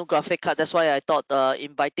many new graphic cards. That's why I thought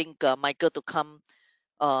inviting Michael to come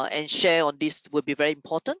and share on this would be very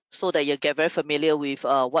important, so that you get very familiar with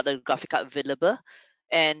what the graphic card available,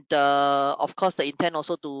 and of course the intent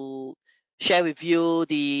also to share with you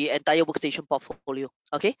the entire workstation portfolio.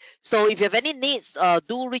 Okay, so if you have any needs,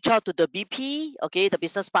 do reach out to the BP, okay, the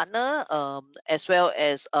business partner, as well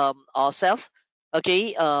as ourselves,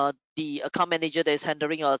 okay, the account manager that is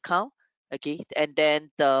handling your account, okay, and then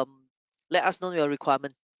let us know your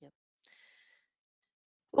requirement. Yeah.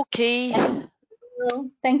 Okay. Well,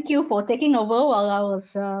 thank you for taking over while I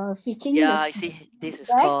was switching Yeah, I this see. This is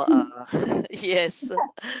back. called yes.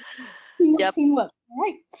 Teamwork, Yep. teamwork.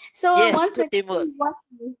 Right. So Yes, once good again, teamwork. we want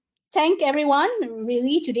to thank everyone.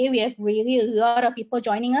 Really, today we have really a lot of people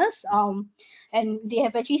joining us. And they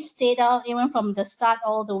have actually stayed out even from the start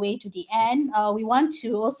all the way to the end. We want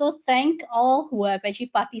to also thank all who have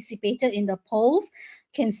actually participated in the polls.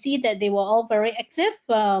 Can see that they were all very active.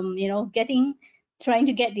 Trying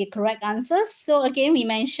to get the correct answers. So again, we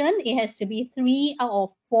mentioned it has to be 3 out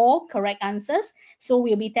of 4 correct answers. So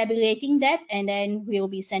we'll be tabulating that, and then we'll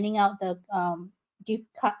be sending out the gift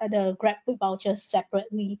card, the Grab food vouchers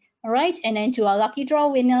separately. All right, and then to our lucky draw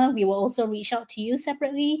winner, we will also reach out to you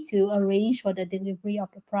separately to arrange for the delivery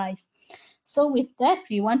of the prize. So with that,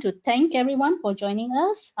 we want to thank everyone for joining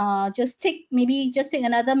us. Just take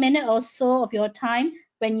another minute or so of your time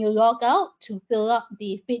when you log out to fill up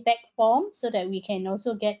the feedback form so that we can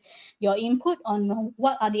also get your input on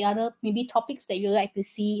what are the other maybe topics that you'd like to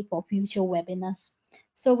see for future webinars.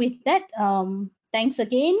 So with that, thanks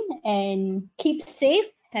again and keep safe.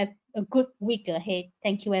 Have a good week ahead.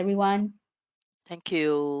 Thank you, everyone. Thank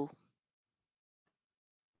you.